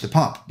damage the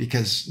pump,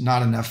 because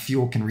not enough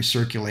fuel can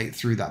recirculate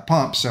through that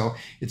pump. So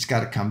it's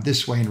got to come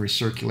this way and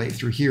recirculate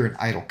through here in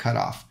idle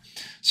cutoff.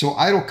 So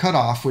idle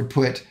cutoff would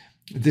put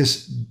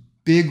this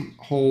big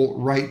hole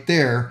right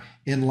there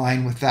in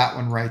line with that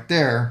one right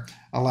there,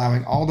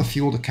 allowing all the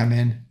fuel to come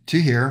in to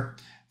here,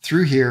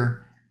 through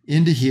here,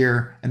 into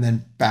here, and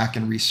then back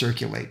and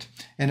recirculate.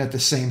 And at the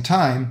same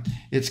time,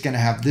 it's going to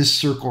have this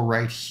circle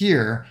right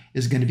here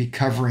is going to be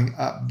covering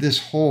up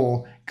this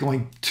hole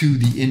going to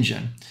the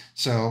engine.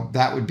 So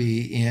that would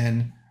be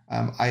in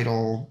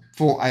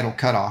full idle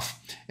cutoff.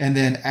 And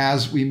then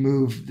as we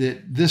move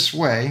it this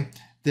way,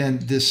 then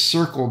this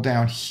circle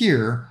down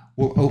here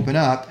will open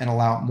up and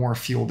allow more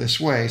fuel this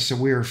way. So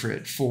we're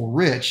at full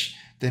rich,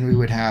 then we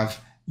would have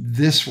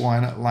this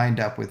one lined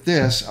up with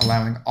this,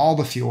 allowing all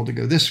the fuel to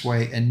go this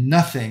way and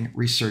nothing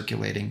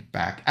recirculating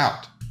back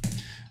out.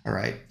 All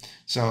right,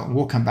 so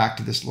we'll come back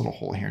to this little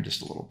hole here in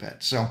just a little bit.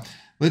 So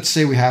let's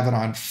say we have it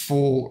on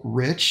full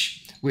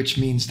rich, which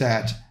means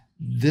that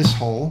this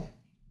hole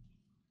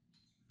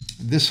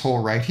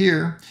right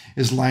here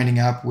is lining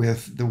up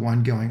with the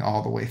one going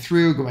all the way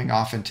through, going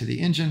off into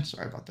the engine.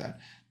 Sorry about that.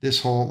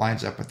 This hole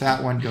lines up with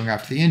that one going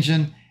off to the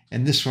engine.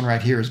 And this one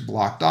right here is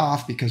blocked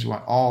off because we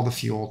want all the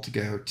fuel to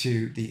go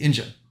to the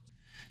engine.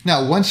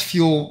 Now, once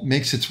fuel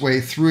makes its way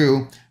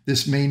through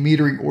this main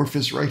metering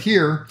orifice right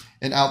here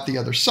and out the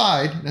other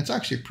side, and it's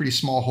actually a pretty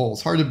small hole.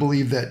 It's hard to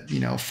believe that,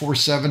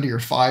 470 or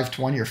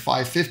 520 or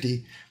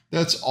 550,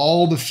 that's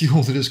all the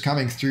fuel that is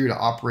coming through to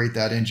operate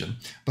that engine,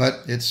 but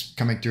it's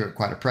coming through at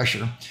quite a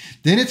pressure.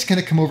 Then it's going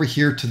to come over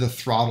here to the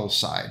throttle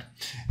side.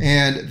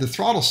 And the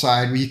throttle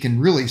side, you can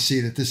really see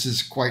that this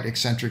is quite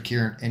eccentric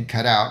here and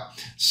cut out.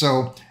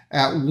 So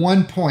at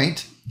one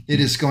point, it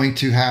is going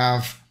to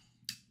have,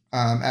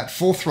 at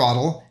full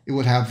throttle, it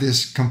would have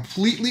this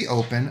completely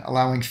open,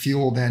 allowing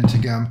fuel then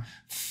to come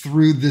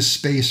through this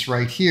space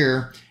right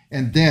here,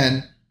 and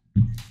then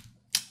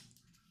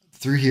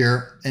through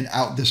here and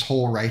out this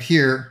hole right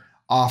here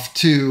off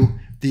to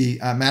the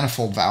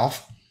manifold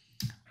valve.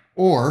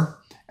 Or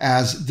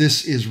as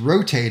this is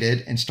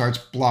rotated and starts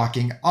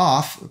blocking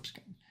off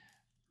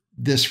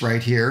this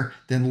right here,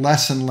 then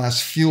less and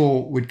less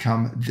fuel would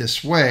come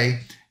this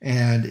way,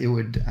 and it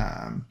would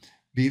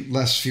be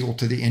less fuel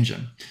to the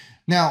engine.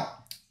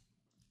 Now,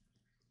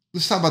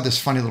 let's talk about this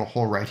funny little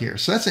hole right here.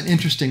 So that's an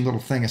interesting little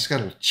thing. It's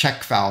got a little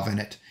check valve in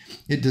it.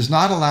 It does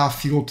not allow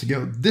fuel to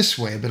go this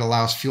way, but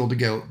allows fuel to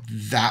go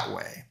that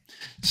way.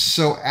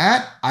 So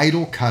at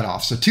idle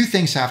cutoff, so two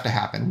things have to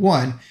happen.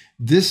 One,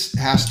 this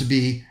has to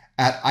be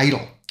at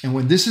idle. And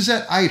when this is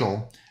at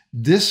idle,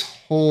 this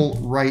hole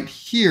right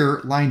here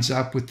lines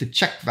up with the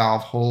check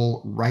valve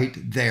hole right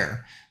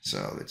there.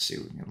 So let's see,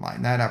 we can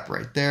line that up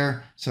right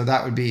there. So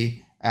that would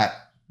be at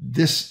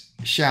this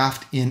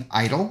shaft in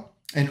idle,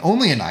 and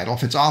only in idle.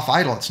 If it's off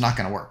idle, it's not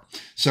going to work.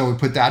 So we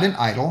put that in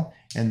idle,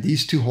 and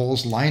these two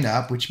holes line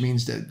up, which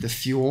means that the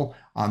fuel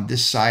on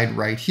this side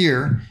right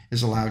here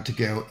is allowed to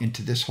go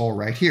into this hole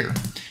right here.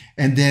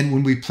 And then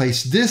when we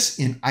place this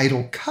in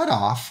idle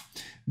cutoff,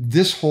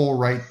 this hole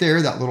right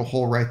there, that little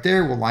hole right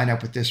there, will line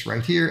up with this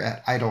right here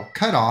at idle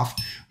cutoff,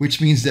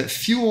 which means that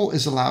fuel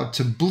is allowed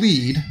to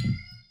bleed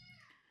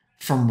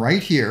from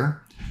right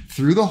here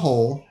through the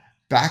hole,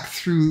 back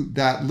through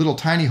that little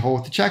tiny hole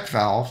with the check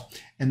valve,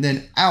 and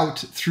then out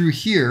through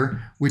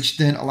here, which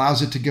then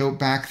allows it to go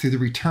back through the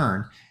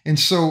return. And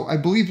so I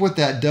believe what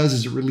that does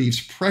is it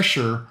relieves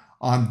pressure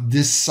on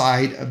this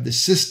side of the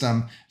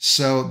system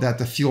so that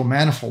the fuel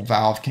manifold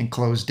valve can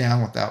close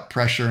down without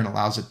pressure and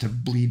allows it to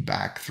bleed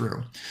back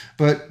through.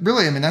 But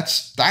really, I mean,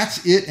 that's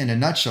it in a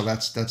nutshell.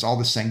 That's all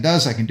this thing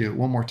does. I can do it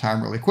one more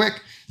time really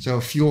quick.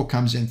 So fuel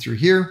comes in through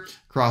here,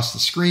 across the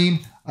screen,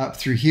 up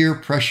through here,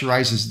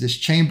 pressurizes this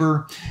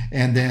chamber,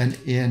 and then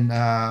in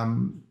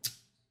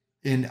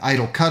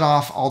idle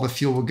cutoff, all the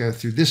fuel will go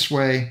through this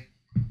way,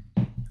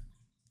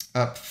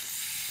 up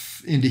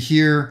into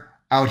here,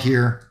 out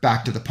here,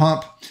 back to the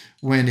pump.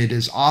 When it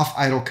is off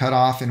idle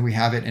cutoff and we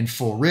have it in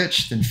full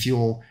rich, then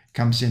fuel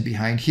comes in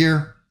behind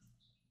here.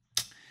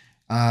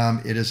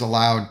 It is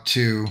allowed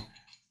to,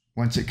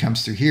 once it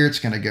comes through here, it's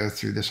going to go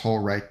through this hole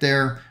right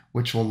there,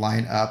 which will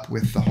line up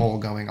with the hole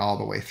going all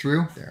the way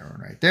through, there,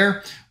 right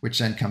there, which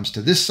then comes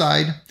to this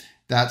side.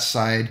 That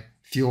side,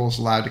 fuel is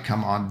allowed to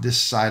come on this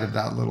side of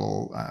that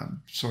little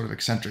sort of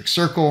eccentric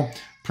circle,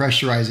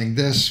 pressurizing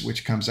this,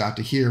 which comes out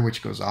to here,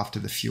 which goes off to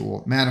the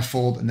fuel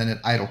manifold. And then at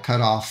idle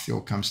cutoff, fuel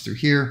comes through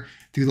here,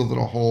 through the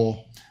little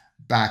hole,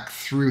 back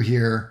through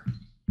here,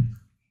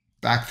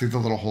 back through the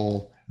little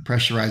hole,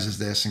 pressurizes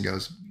this and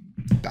goes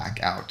back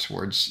out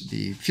towards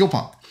the fuel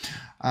pump.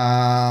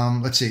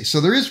 Let's see. So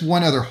there is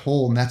one other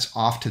hole, and that's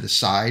off to the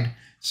side.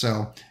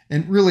 So,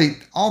 and really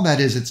all that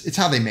is, it's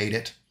how they made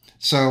it.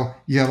 So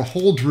you have a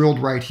hole drilled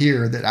right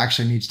here that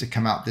actually needs to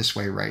come out this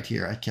way right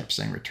here. I kept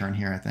saying return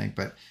here, I think,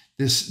 but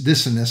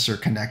this and this are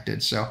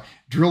connected. So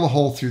drill a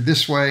hole through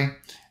this way,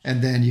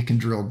 and then you can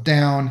drill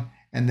down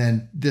and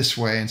then this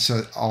way. And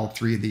so all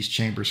three of these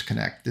chambers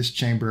connect. This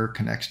chamber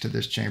connects to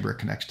this chamber,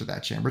 connects to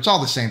that chamber. It's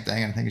all the same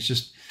thing. And I think it's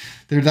just,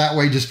 they're that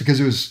way just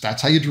because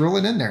that's how you drill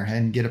it in there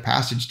and get a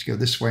passage to go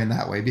this way and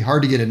that way. It'd be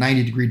hard to get a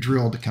 90-degree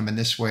drill to come in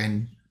this way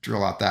and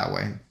drill out that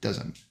way. They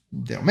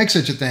don't make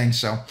such a thing.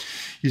 So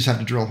you just have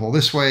to drill a hole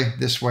this way,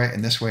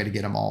 and this way to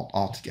get them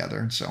all together.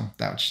 And so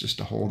that was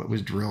just a hole that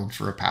was drilled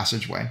for a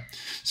passageway.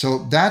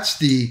 So that's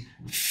the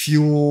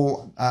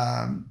fuel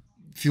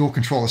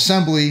control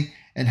assembly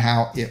and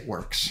how it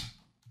works.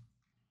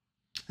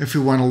 If we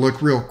want to look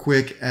real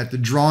quick at the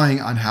drawing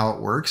on how it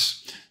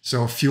works.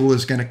 So fuel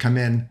is going to come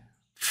in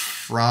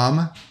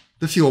from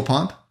the fuel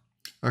pump,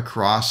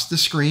 across the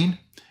screen.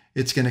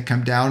 It's going to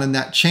come down in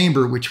that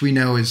chamber, which we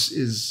know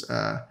is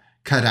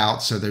cut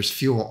out. So there's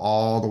fuel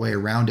all the way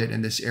around it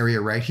in this area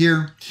right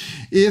here.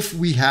 If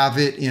we have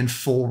it in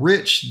full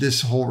rich,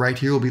 this hole right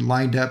here will be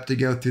lined up to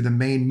go through the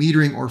main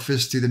metering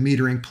orifice through the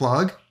metering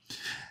plug.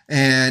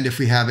 And if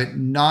we have it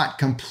not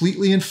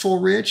completely in full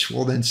rich,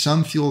 well, then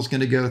some fuel is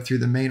going to go through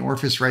the main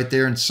orifice right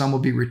there and some will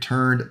be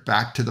returned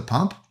back to the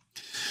pump.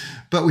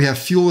 But we have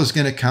fuel is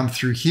going to come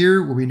through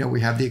here where we know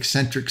we have the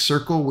eccentric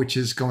circle, which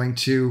is going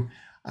to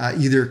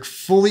either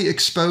fully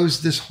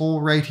expose this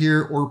hole right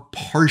here or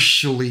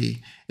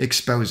partially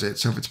expose it.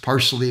 So if it's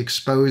partially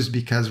exposed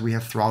because we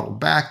have throttled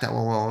back, that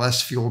will allow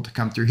less fuel to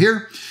come through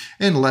here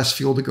and less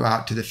fuel to go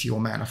out to the fuel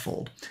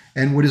manifold.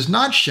 And what is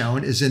not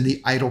shown is in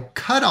the idle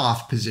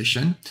cutoff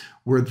position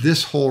where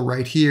this hole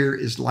right here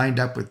is lined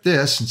up with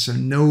this. And so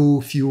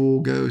no fuel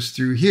goes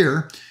through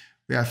here.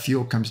 We have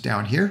fuel comes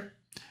down here,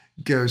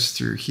 goes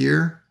through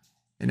here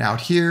and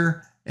out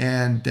here.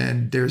 And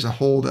then there's a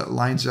hole that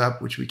lines up,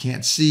 which we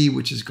can't see,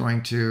 which is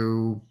going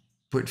to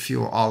put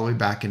fuel all the way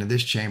back into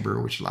this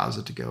chamber, which allows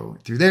it to go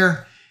through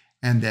there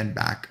and then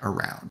back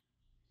around.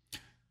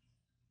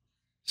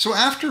 So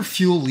after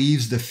fuel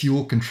leaves the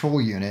fuel control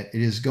unit,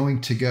 it is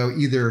going to go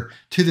either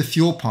to the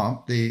fuel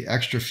pump, the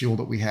extra fuel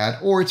that we had,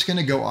 or it's going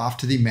to go off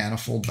to the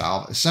manifold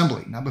valve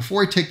assembly. Now,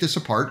 before I take this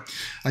apart,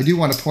 I do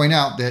want to point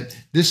out that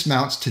this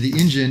mounts to the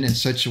engine in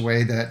such a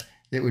way that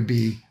it would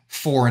be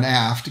fore and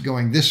aft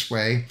going this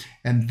way,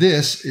 and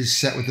this is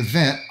set with the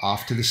vent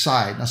off to the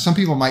side. Now, some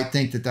people might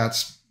think that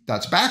that's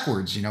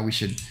backwards. You know, we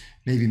should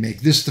maybe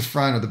make this the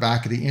front or the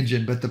back of the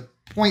engine, but the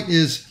point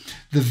is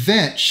the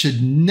vent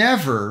should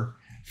never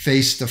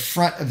face the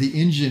front of the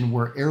engine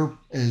where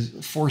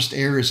forced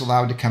air is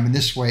allowed to come in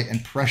this way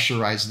and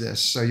pressurize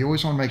this. So you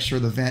always want to make sure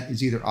the vent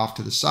is either off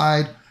to the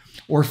side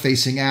or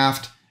facing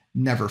aft,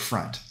 never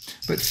front.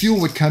 But fuel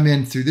would come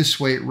in through this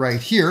way right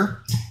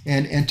here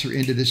and enter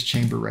into this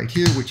chamber right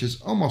here, which is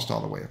almost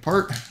all the way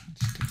apart.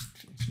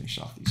 Let's finish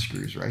off these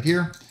screws right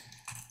here.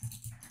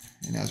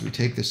 And as we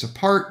take this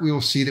apart, we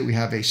will see that we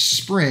have a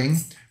spring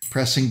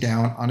pressing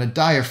down on a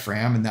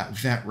diaphragm, and that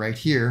vent right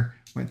here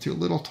went through a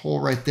little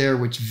hole right there,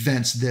 which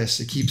vents this.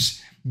 It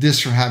keeps this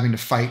from having to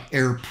fight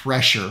air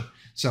pressure.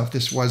 So if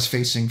this was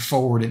facing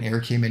forward and air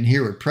came in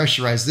here, it would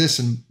pressurize this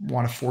and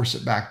want to force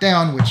it back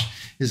down, which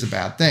is a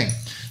bad thing.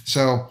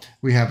 So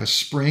we have a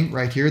spring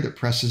right here that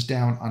presses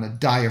down on a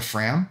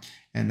diaphragm.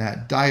 And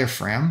that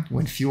diaphragm,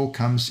 when fuel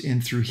comes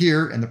in through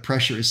here and the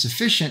pressure is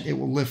sufficient, it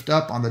will lift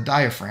up on the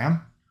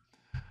diaphragm,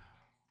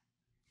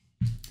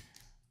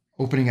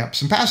 opening up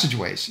some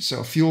passageways.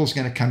 So fuel is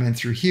going to come in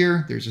through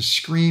here. There's a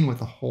screen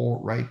with a hole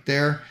right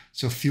there.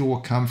 So fuel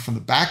will come from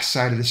the back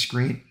side of the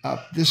screen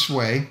up this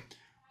way,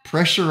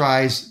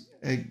 pressurize,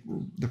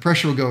 the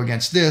pressure will go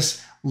against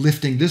this,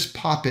 lifting this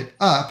poppet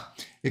up,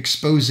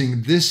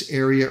 exposing this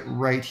area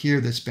right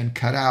here that's been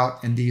cut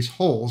out and these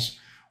holes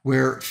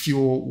where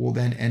fuel will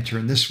then enter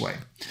in this way.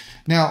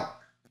 Now,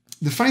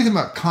 the funny thing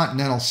about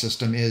Continental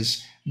system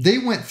is they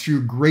went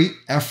through great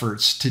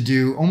efforts to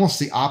do almost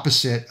the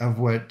opposite of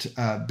what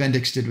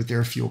Bendix did with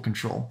their fuel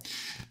control.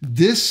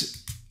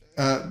 This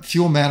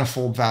fuel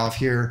manifold valve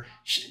here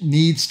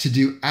needs to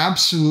do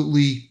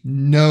absolutely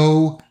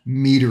no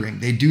metering.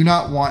 They do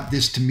not want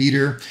this to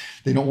meter.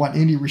 They don't want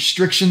any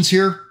restrictions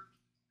here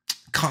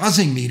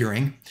causing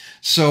metering.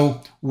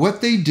 So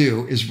what they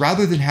do is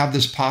rather than have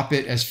this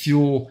poppet as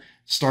fuel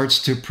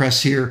starts to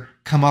press here,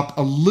 come up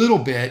a little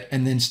bit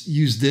and then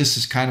use this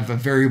as kind of a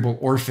variable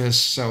orifice.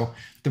 So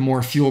the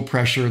more fuel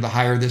pressure, the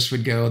higher this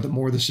would go, the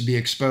more this would be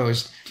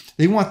exposed.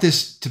 They want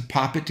this to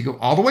poppet to go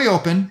all the way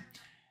open.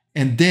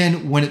 And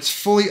then when it's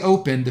fully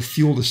open, the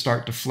fuel to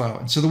start to flow.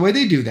 And so the way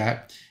they do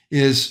that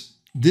is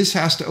this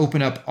has to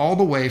open up all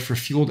the way for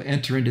fuel to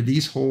enter into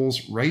these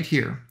holes right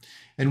here.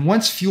 And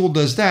once fuel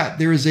does that,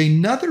 there is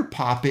another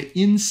poppet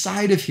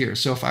inside of here.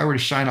 So if I were to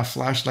shine a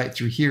flashlight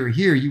through here or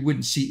here, you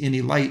wouldn't see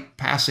any light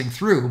passing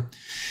through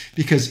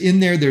because in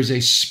there, there's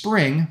a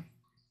spring.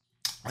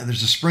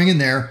 There's a spring in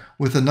there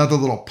with another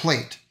little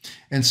plate.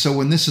 And so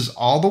when this is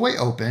all the way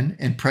open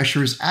and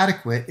pressure is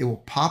adequate, it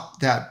will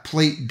pop that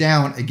plate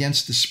down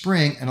against the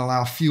spring and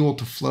allow fuel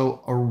to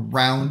flow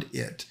around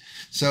it.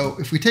 So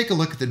if we take a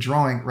look at the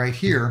drawing right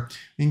here,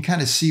 we can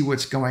kind of see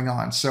what's going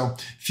on. So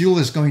fuel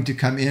is going to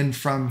come in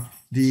from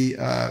the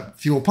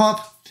fuel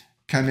pump,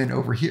 come in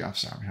over here. I'm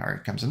sorry,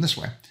 it comes in this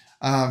way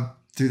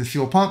through the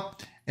fuel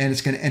pump. And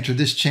it's going to enter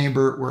this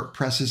chamber where it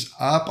presses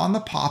up on the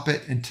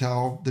poppet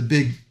until the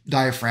big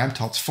diaphragm,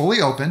 until it's fully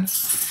open.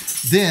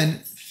 Then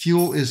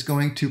fuel is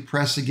going to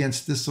press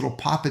against this little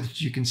poppet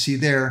that you can see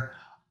there,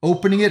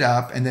 opening it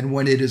up. And then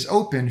when it is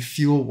open,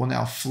 fuel will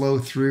now flow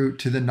through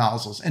to the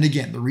nozzles. And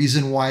again, the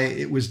reason why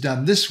it was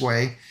done this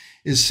way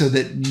is so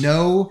that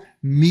no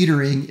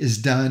metering is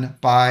done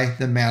by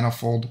the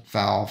manifold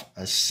valve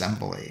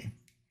assembly.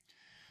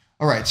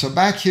 All right, so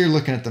back here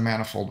looking at the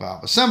manifold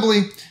valve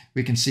assembly,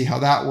 we can see how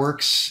that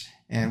works.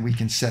 And we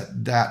can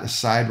set that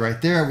aside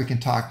right there. We can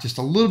talk just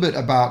a little bit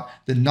about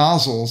the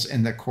nozzles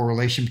and the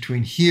correlation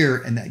between here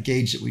and that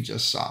gauge that we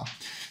just saw.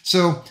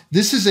 So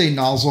this is a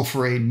nozzle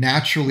for a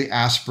naturally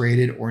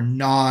aspirated or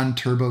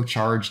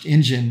non-turbocharged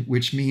engine,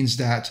 which means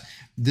that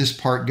this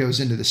part goes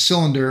into the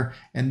cylinder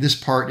and this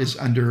part is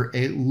under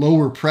a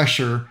lower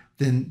pressure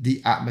than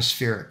the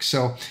atmospheric.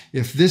 So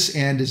if this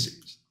end is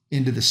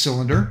into the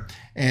cylinder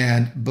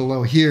and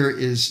below here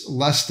is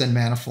less than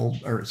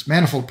manifold, or it's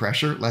manifold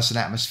pressure, less than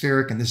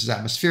atmospheric, and this is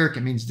atmospheric,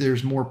 it means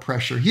there's more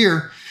pressure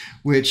here,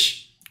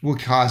 which will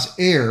cause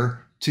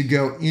air to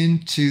go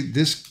into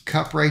this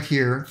cup right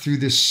here, through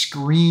this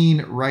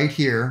screen right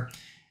here,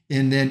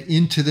 and then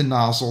into the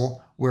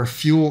nozzle where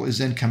fuel is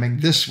then coming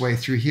this way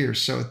through here.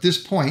 So at this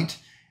point,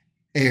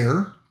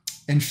 air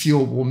and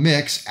fuel will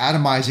mix,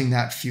 atomizing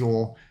that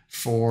fuel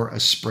for a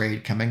spray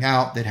coming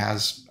out that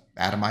has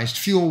atomized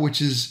fuel,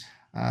 which is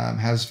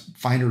has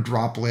finer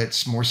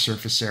droplets, more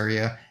surface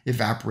area,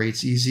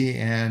 evaporates easy,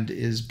 and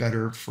is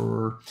better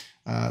for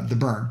the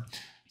burn.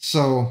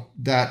 So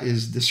that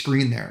is the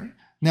screen there.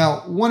 Now,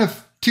 one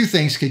of two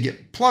things could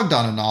get plugged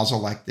on a nozzle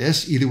like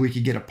this. Either we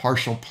could get a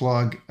partial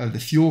plug of the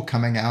fuel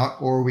coming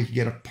out, or we could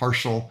get a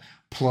partial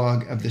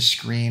plug of the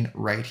screen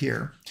right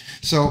here.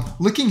 So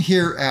looking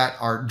here at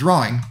our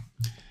drawing,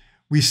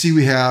 we see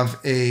we have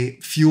a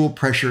fuel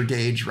pressure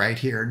gauge right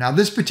here. Now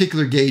this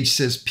particular gauge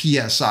says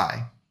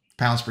PSI,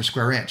 pounds per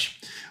square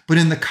inch. But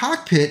in the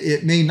cockpit,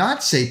 it may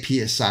not say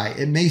PSI,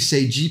 it may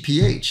say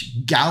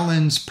GPH,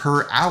 gallons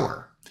per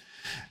hour.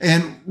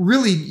 And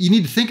really, you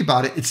need to think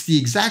about it. It's the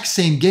exact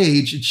same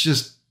gauge. It's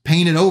just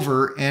painted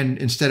over, and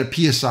instead of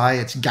PSI,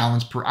 it's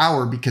gallons per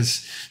hour,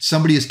 because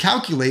somebody has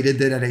calculated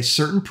that at a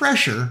certain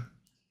pressure,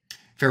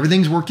 if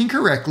everything's working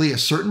correctly, a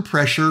certain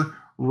pressure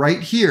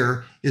right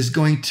here is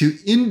going to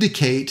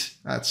indicate,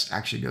 that's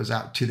actually goes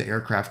out to the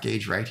aircraft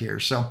gauge right here.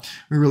 So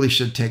we really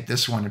should take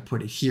this one and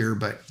put it here,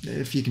 but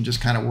if you can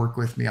just kind of work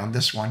with me on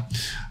this one.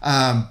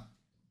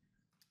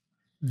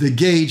 The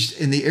gauge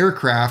in the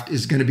aircraft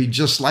is going to be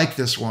just like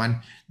this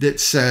one that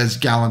says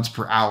gallons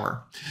per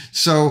hour.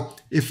 So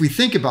if we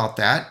think about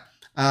that,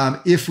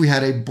 if we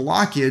had a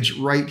blockage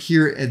right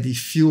here at the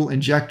fuel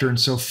injector, and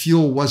so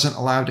fuel wasn't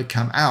allowed to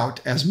come out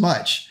as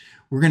much,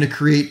 we're going to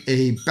create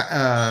a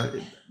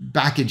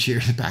backage here,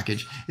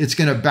 it's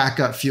going to back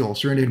up fuel.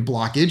 So we're going to need a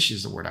blockage,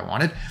 is the word I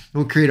wanted.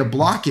 We'll create a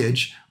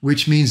blockage,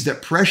 which means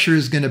that pressure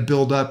is going to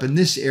build up in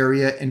this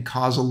area and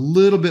cause a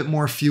little bit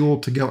more fuel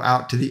to go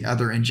out to the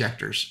other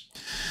injectors.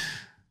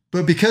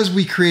 But because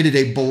we created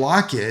a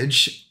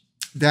blockage,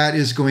 that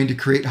is going to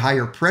create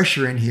higher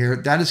pressure in here.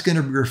 That is going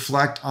to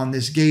reflect on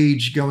this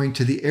gauge going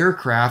to the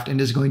aircraft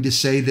and is going to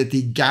say that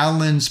the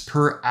gallons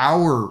per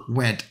hour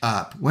went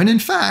up, when in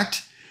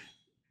fact,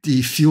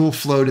 the fuel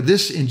flow to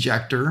this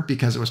injector,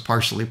 because it was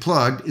partially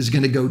plugged, is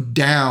going to go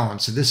down.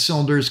 So this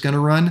cylinder is going to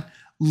run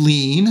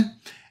lean.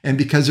 And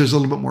because there's a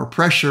little bit more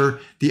pressure,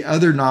 the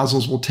other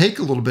nozzles will take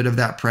a little bit of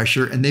that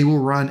pressure and they will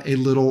run a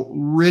little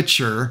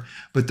richer.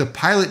 But the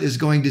pilot is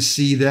going to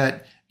see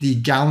that the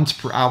gallons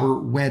per hour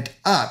went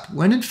up,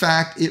 when in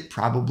fact it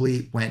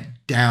probably went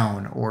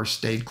down or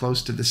stayed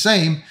close to the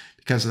same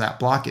because of that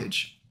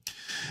blockage.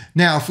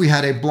 Now, if we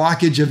had a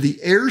blockage of the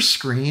air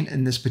screen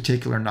in this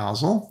particular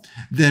nozzle,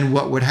 then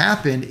what would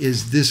happen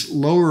is this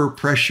lower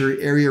pressure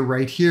area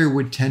right here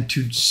would tend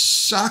to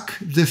suck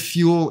the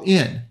fuel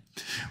in,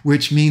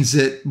 which means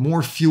that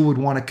more fuel would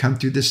want to come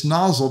through this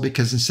nozzle,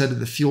 because instead of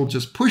the fuel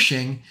just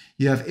pushing,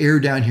 you have air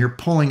down here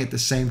pulling at the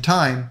same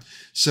time.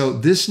 So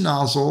this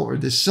nozzle or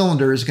this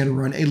cylinder is going to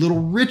run a little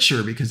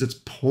richer because it's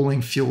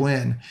pulling fuel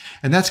in.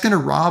 And that's going to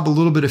rob a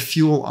little bit of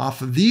fuel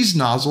off of these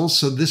nozzles.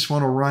 So this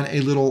one will run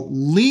a little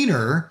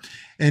leaner.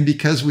 And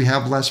because we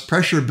have less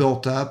pressure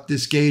built up,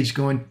 this gauge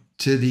going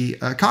to the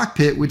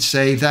cockpit would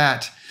say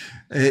that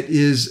it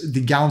is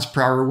the gallons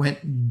per hour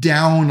went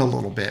down a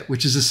little bit,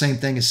 which is the same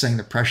thing as saying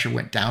the pressure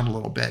went down a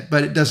little bit,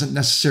 but it doesn't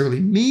necessarily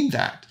mean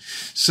that.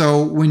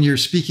 So when you're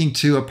speaking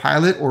to a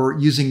pilot or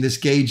using this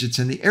gauge that's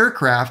in the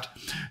aircraft,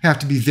 you have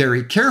to be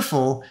very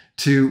careful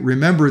to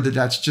remember that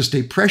that's just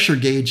a pressure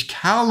gauge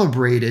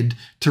calibrated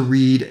to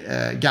read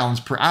gallons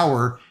per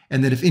hour.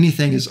 And that if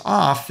anything is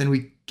off, then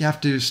we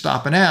have to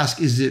stop and ask,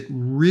 is it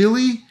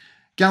really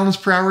gallons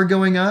per hour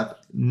going up?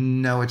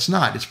 No, it's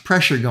not. It's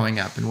pressure going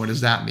up. And what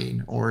does that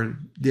mean? Or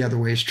the other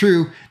way is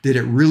true. Did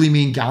it really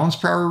mean gallons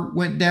per hour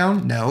went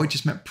down? No, it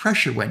just meant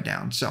pressure went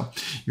down. So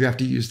you have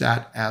to use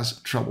that as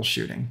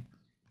troubleshooting.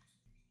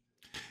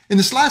 In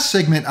this last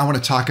segment, I want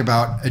to talk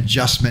about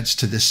adjustments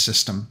to this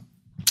system.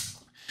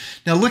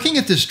 Now, looking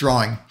at this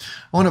drawing, I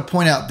want to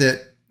point out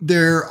that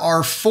there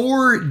are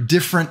 4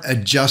 different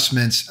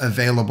adjustments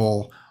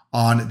available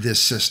on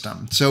this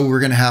system. So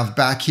we're going to have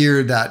back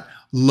here that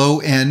low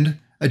end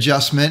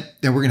adjustment.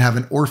 Then we're going to have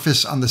an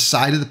orifice on the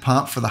side of the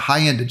pump for the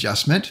high end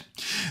adjustment.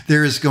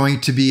 There is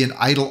going to be an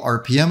idle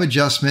RPM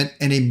adjustment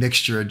and a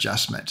mixture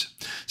adjustment.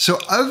 So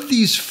of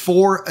these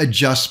 4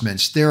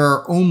 adjustments, there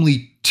are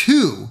only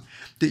 2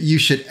 that you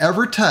should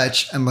ever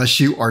touch unless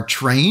you are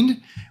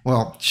trained.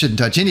 Well, shouldn't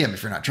touch any of them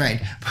if you're not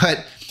trained,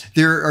 but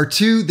there are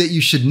 2 that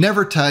you should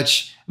never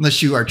touch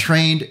unless you are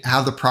trained,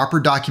 have the proper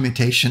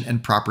documentation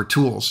and proper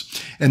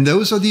tools. And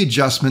those are the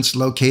adjustments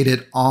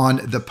located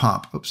on the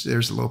pump. Oops,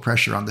 there's the low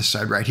pressure on this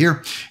side right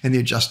here, and the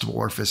adjustable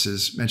orifice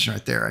is mentioned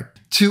right there.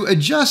 To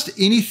adjust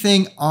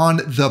anything on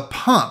the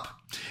pump,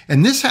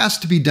 and this has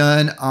to be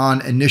done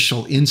on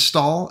initial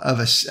install of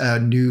a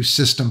new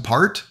system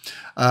part,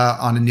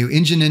 on a new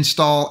engine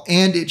install,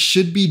 and it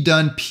should be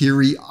done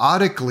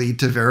periodically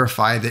to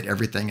verify that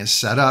everything is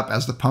set up.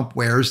 As the pump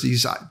wears,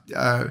 these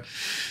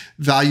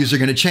values are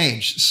going to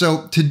change.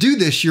 So to do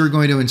this, you're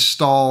going to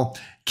install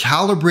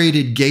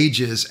calibrated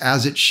gauges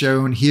as it's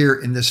shown here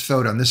in this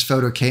photo. And this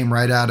photo came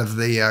right out of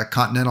the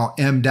Continental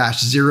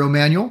M-0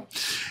 manual.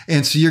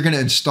 And so you're going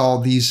to install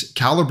these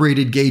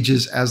calibrated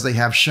gauges as they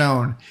have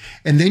shown.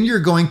 And then you're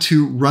going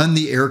to run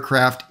the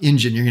aircraft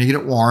engine. You're going to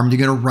get it warmed,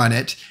 you're going to run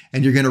it,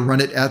 and you're going to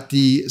run it at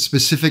the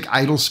specific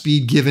idle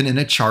speed given in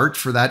a chart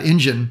for that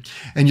engine.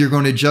 And you're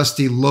going to adjust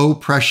the low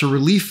pressure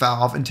relief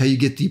valve until you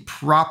get the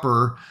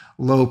proper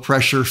low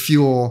pressure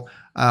fuel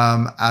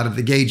out of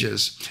the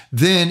gauges.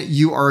 Then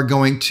you are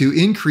going to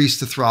increase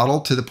the throttle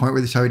to the point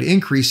where they tell you to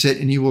increase it,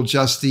 and you will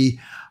adjust the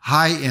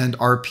high end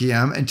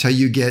RPM until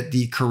you get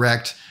the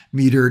correct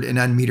metered and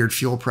unmetered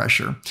fuel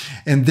pressure.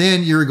 And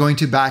then you're going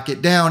to back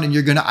it down and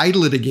you're going to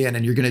idle it again,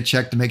 and you're going to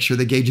check to make sure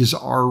the gauges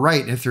are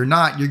right. And if they're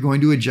not, you're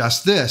going to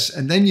adjust this.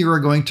 And then you are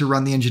going to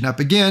run the engine up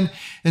again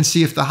and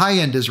see if the high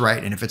end is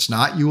right. And if it's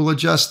not, you will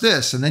adjust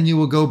this. And then you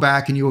will go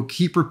back and you will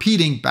keep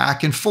repeating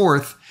back and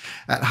forth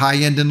at high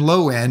end and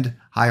low end,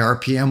 high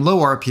RPM, low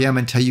RPM,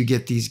 until you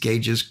get these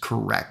gauges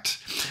correct.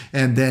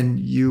 And then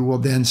you will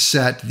then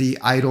set the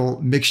idle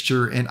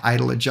mixture and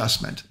idle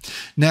adjustment.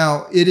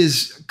 Now, it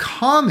is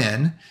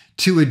common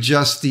to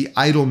adjust the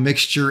idle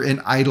mixture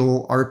and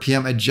idle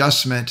RPM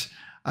adjustment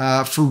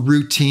for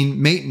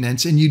routine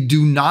maintenance, and you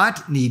do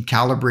not need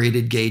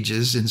calibrated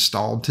gauges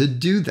installed to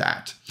do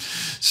that.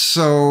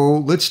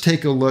 So let's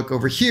take a look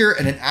over here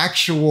at an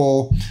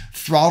actual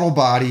throttle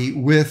body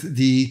with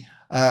the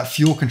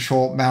fuel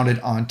control mounted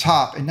on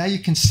top. And now you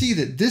can see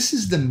that this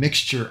is the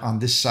mixture on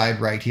this side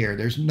right here.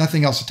 There's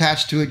nothing else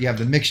attached to it. You have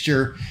the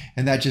mixture,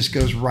 and that just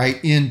goes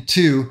right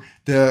into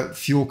the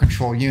fuel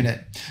control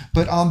unit.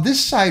 But on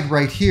this side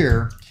right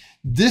here,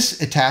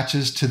 this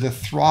attaches to the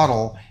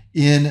throttle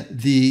in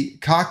the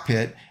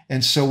cockpit.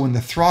 And so when the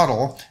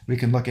throttle, we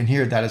can look in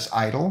here, that is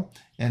idle.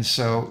 And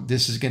so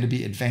this is going to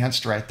be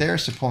advanced right there.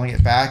 So pulling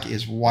it back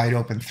is wide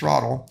open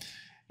throttle.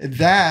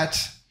 That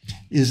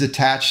is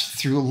attached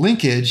through a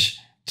linkage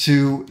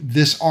to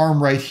this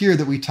arm right here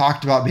that we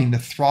talked about being the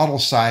throttle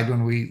side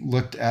when we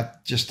looked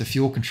at just the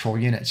fuel control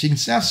unit. So you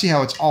can now see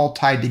how it's all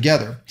tied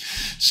together.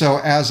 So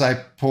as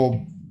I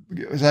go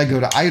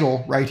to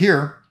idle right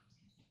here,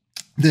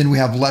 then we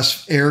have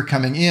less air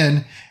coming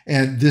in,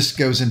 and this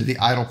goes into the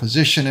idle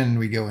position, and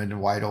we go into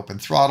wide open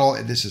throttle,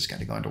 and this is going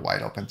to go into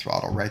wide open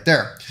throttle right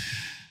there.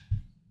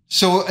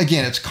 So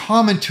again, it's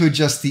common to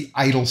adjust the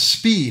idle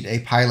speed. A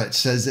pilot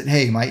says that,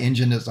 hey, my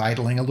engine is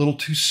idling a little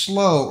too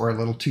slow or a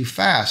little too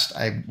fast.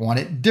 I want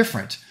it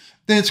different.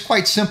 Then it's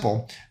quite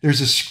simple. There's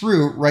a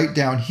screw right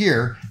down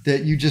here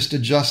that you just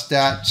adjust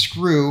that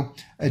screw,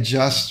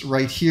 adjust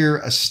right here,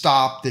 a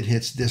stop that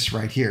hits this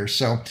right here.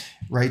 So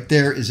right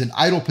there is an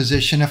idle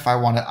position. If I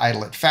want to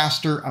idle it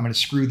faster, I'm going to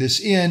screw this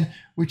in,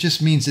 which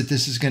just means that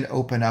this is going to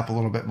open up a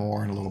little bit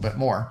more and a little bit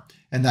more.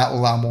 And that will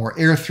allow more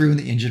air through, and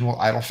the engine will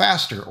idle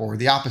faster, or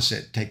the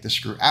opposite. Take the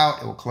screw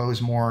out, it will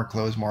close more,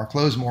 close more,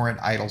 close more, and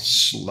idle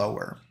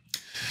slower.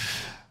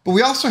 But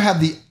we also have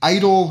the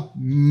idle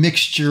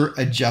mixture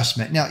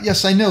adjustment. Now,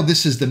 yes, I know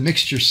this is the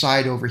mixture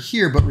side over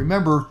here, but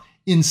remember,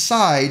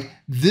 inside,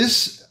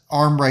 this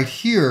arm right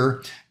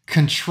here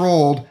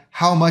controlled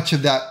how much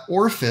of that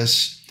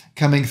orifice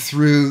coming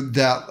through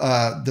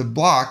that the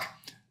block,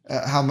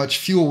 how much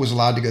fuel was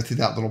allowed to go through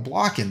that little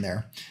block in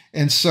there.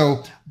 And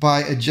so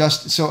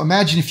so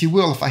imagine, if you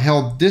will, if I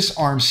held this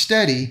arm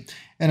steady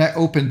and I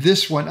opened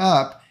this one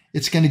up,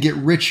 it's going to get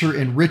richer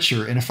and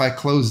richer. And if I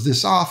close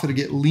this off, it'll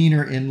get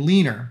leaner and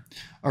leaner.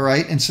 All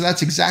right. And so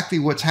that's exactly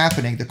what's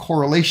happening. The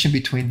correlation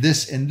between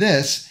this and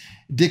this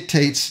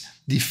dictates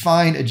the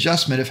fine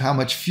adjustment of how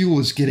much fuel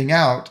is getting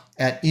out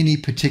at any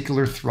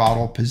particular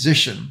throttle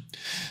position.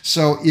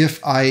 So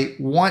if I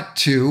want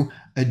to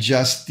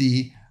adjust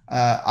the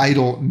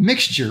idle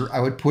mixture,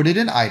 I would put it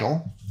in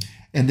idle.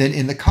 And then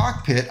in the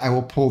cockpit, I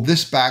will pull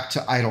this back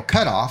to idle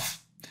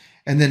cutoff.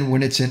 And then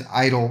when it's in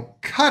idle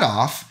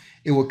cutoff,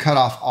 it will cut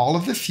off all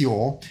of the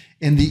fuel,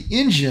 and the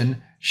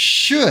engine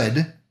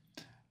should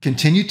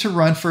continue to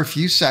run for a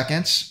few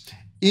seconds,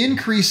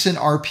 increase in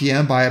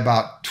RPM by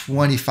about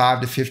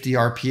 25 to 50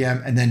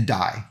 RPM, and then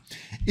die,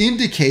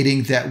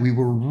 indicating that we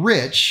were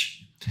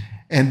rich,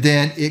 and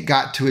then it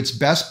got to its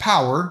best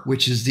power,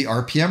 which is the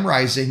RPM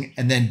rising,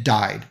 and then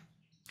died.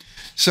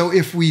 So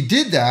if we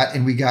did that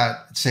and we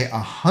got, say,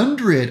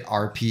 100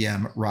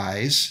 RPM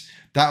rise,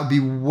 that would be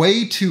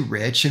way too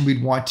rich, and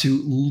we'd want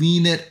to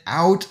lean it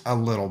out a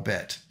little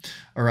bit.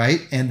 All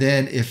right. And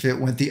then if it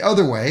went the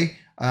other way,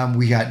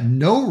 We got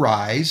no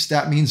rise.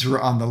 That means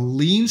we're on the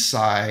lean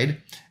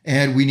side,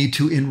 and we need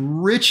to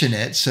enrich in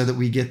it so that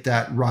we get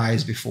that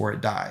rise before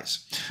it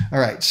dies. All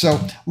right, so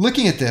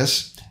looking at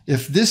this,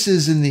 if this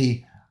is in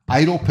the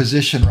idle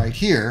position right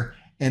here,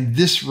 and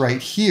this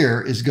right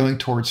here is going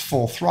towards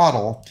full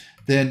throttle,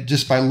 then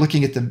just by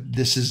looking at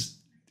this is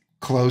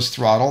closed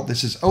throttle,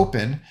 this is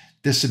open,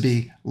 this would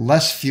be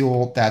less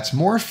fuel, that's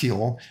more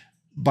fuel.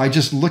 By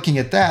just looking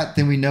at that,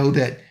 then we know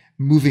that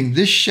moving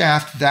this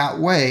shaft that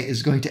way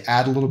is going to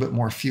add a little bit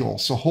more fuel.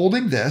 So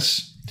holding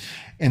this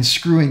and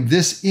screwing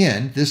this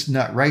in, this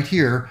nut right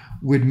here,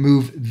 would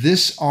move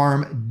this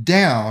arm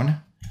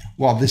down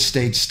while this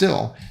stayed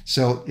still.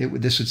 So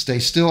this would stay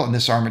still and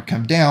this arm would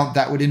come down.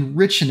 That would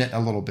enrich in it a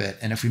little bit.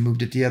 And if we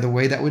moved it the other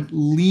way, that would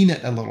lean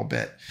it a little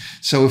bit.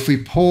 So if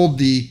we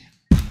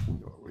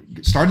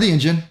started the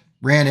engine,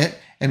 ran it,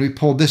 and we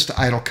pulled this to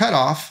idle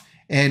cutoff,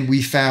 and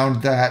we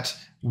found that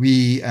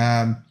we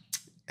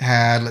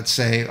had, let's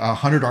say,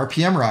 100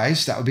 RPM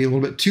rise. That would be a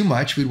little bit too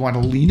much. We'd want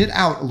to lean it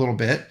out a little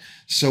bit.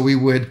 So we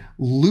would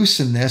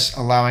loosen this,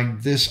 allowing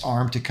this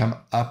arm to come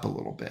up a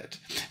little bit.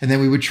 And then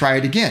we would try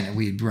it again, and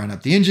we'd run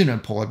up the engine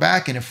and pull it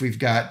back. And if we've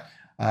got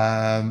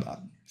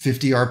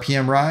 50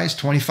 RPM rise,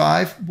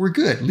 25, we're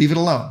good, leave it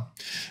alone.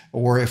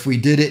 Or if we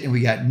did it and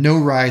we got no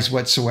rise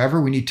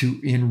whatsoever, we need to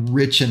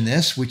enrich in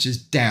this, which is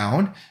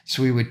down.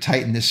 So we would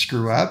tighten this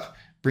screw up,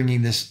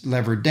 bringing this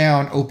lever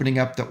down, opening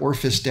up the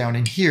orifice down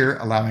in here,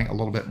 allowing a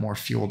little bit more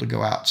fuel to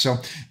go out. So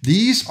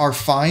these are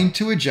fine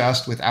to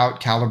adjust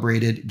without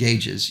calibrated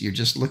gauges. You're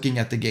just looking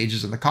at the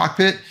gauges in the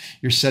cockpit,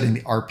 you're setting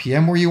the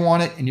RPM where you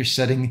want it, and you're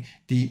setting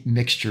the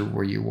mixture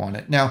where you want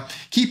it. Now,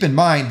 keep in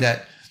mind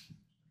that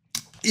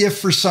if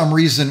for some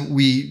reason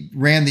we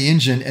ran the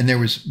engine and there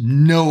was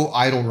no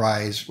idle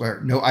rise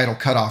or no idle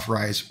cutoff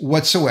rise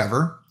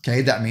whatsoever,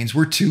 okay, that means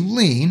we're too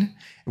lean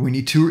and we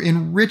need to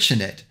enrich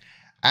in it.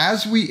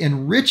 As we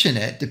enrich in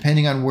it,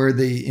 depending on where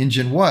the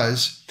engine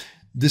was,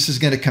 this is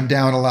going to come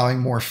down, allowing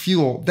more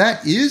fuel.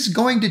 That is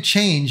going to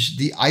change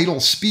the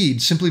idle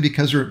speed simply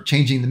because we're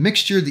changing the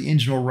mixture. The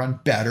engine will run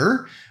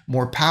better,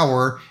 more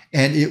power,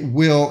 and it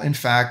will, in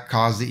fact,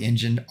 cause the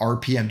engine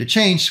RPM to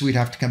change. So we'd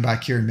have to come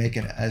back here and make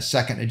a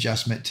second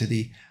adjustment to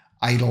the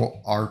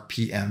idle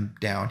RPM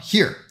down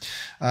here.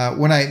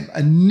 When I'm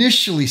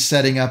initially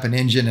setting up an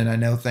engine and I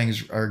know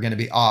things are going to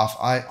be off,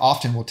 I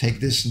often will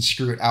take this and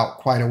screw it out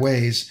quite a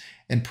ways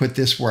and put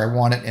this where I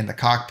want it in the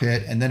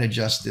cockpit, and then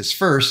adjust this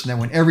first. And then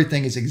when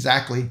everything is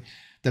exactly,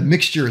 the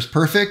mixture is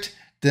perfect,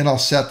 then I'll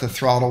set the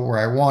throttle where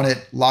I want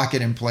it, lock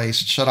it in place,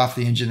 shut off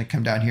the engine, and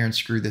come down here and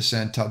screw this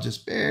in until it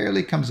just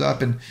barely comes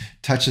up and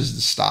touches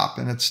the stop.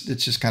 And it's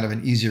just kind of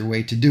an easier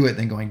way to do it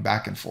than going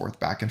back and forth,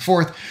 back and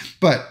forth.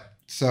 But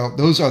so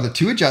those are the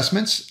two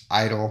adjustments: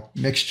 idle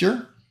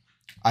mixture,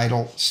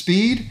 idle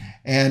speed.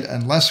 And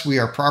unless we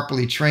are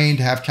properly trained,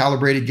 have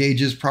calibrated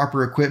gauges,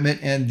 proper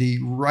equipment, and the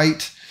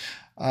right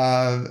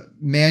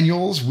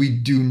manuals, we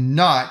do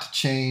not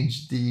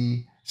change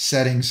the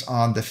settings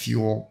on the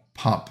fuel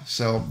pump.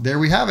 So there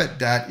we have it.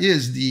 That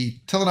is the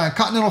Teledyne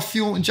Continental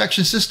fuel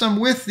injection system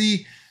with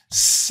the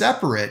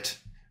separate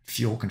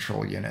fuel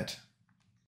control unit.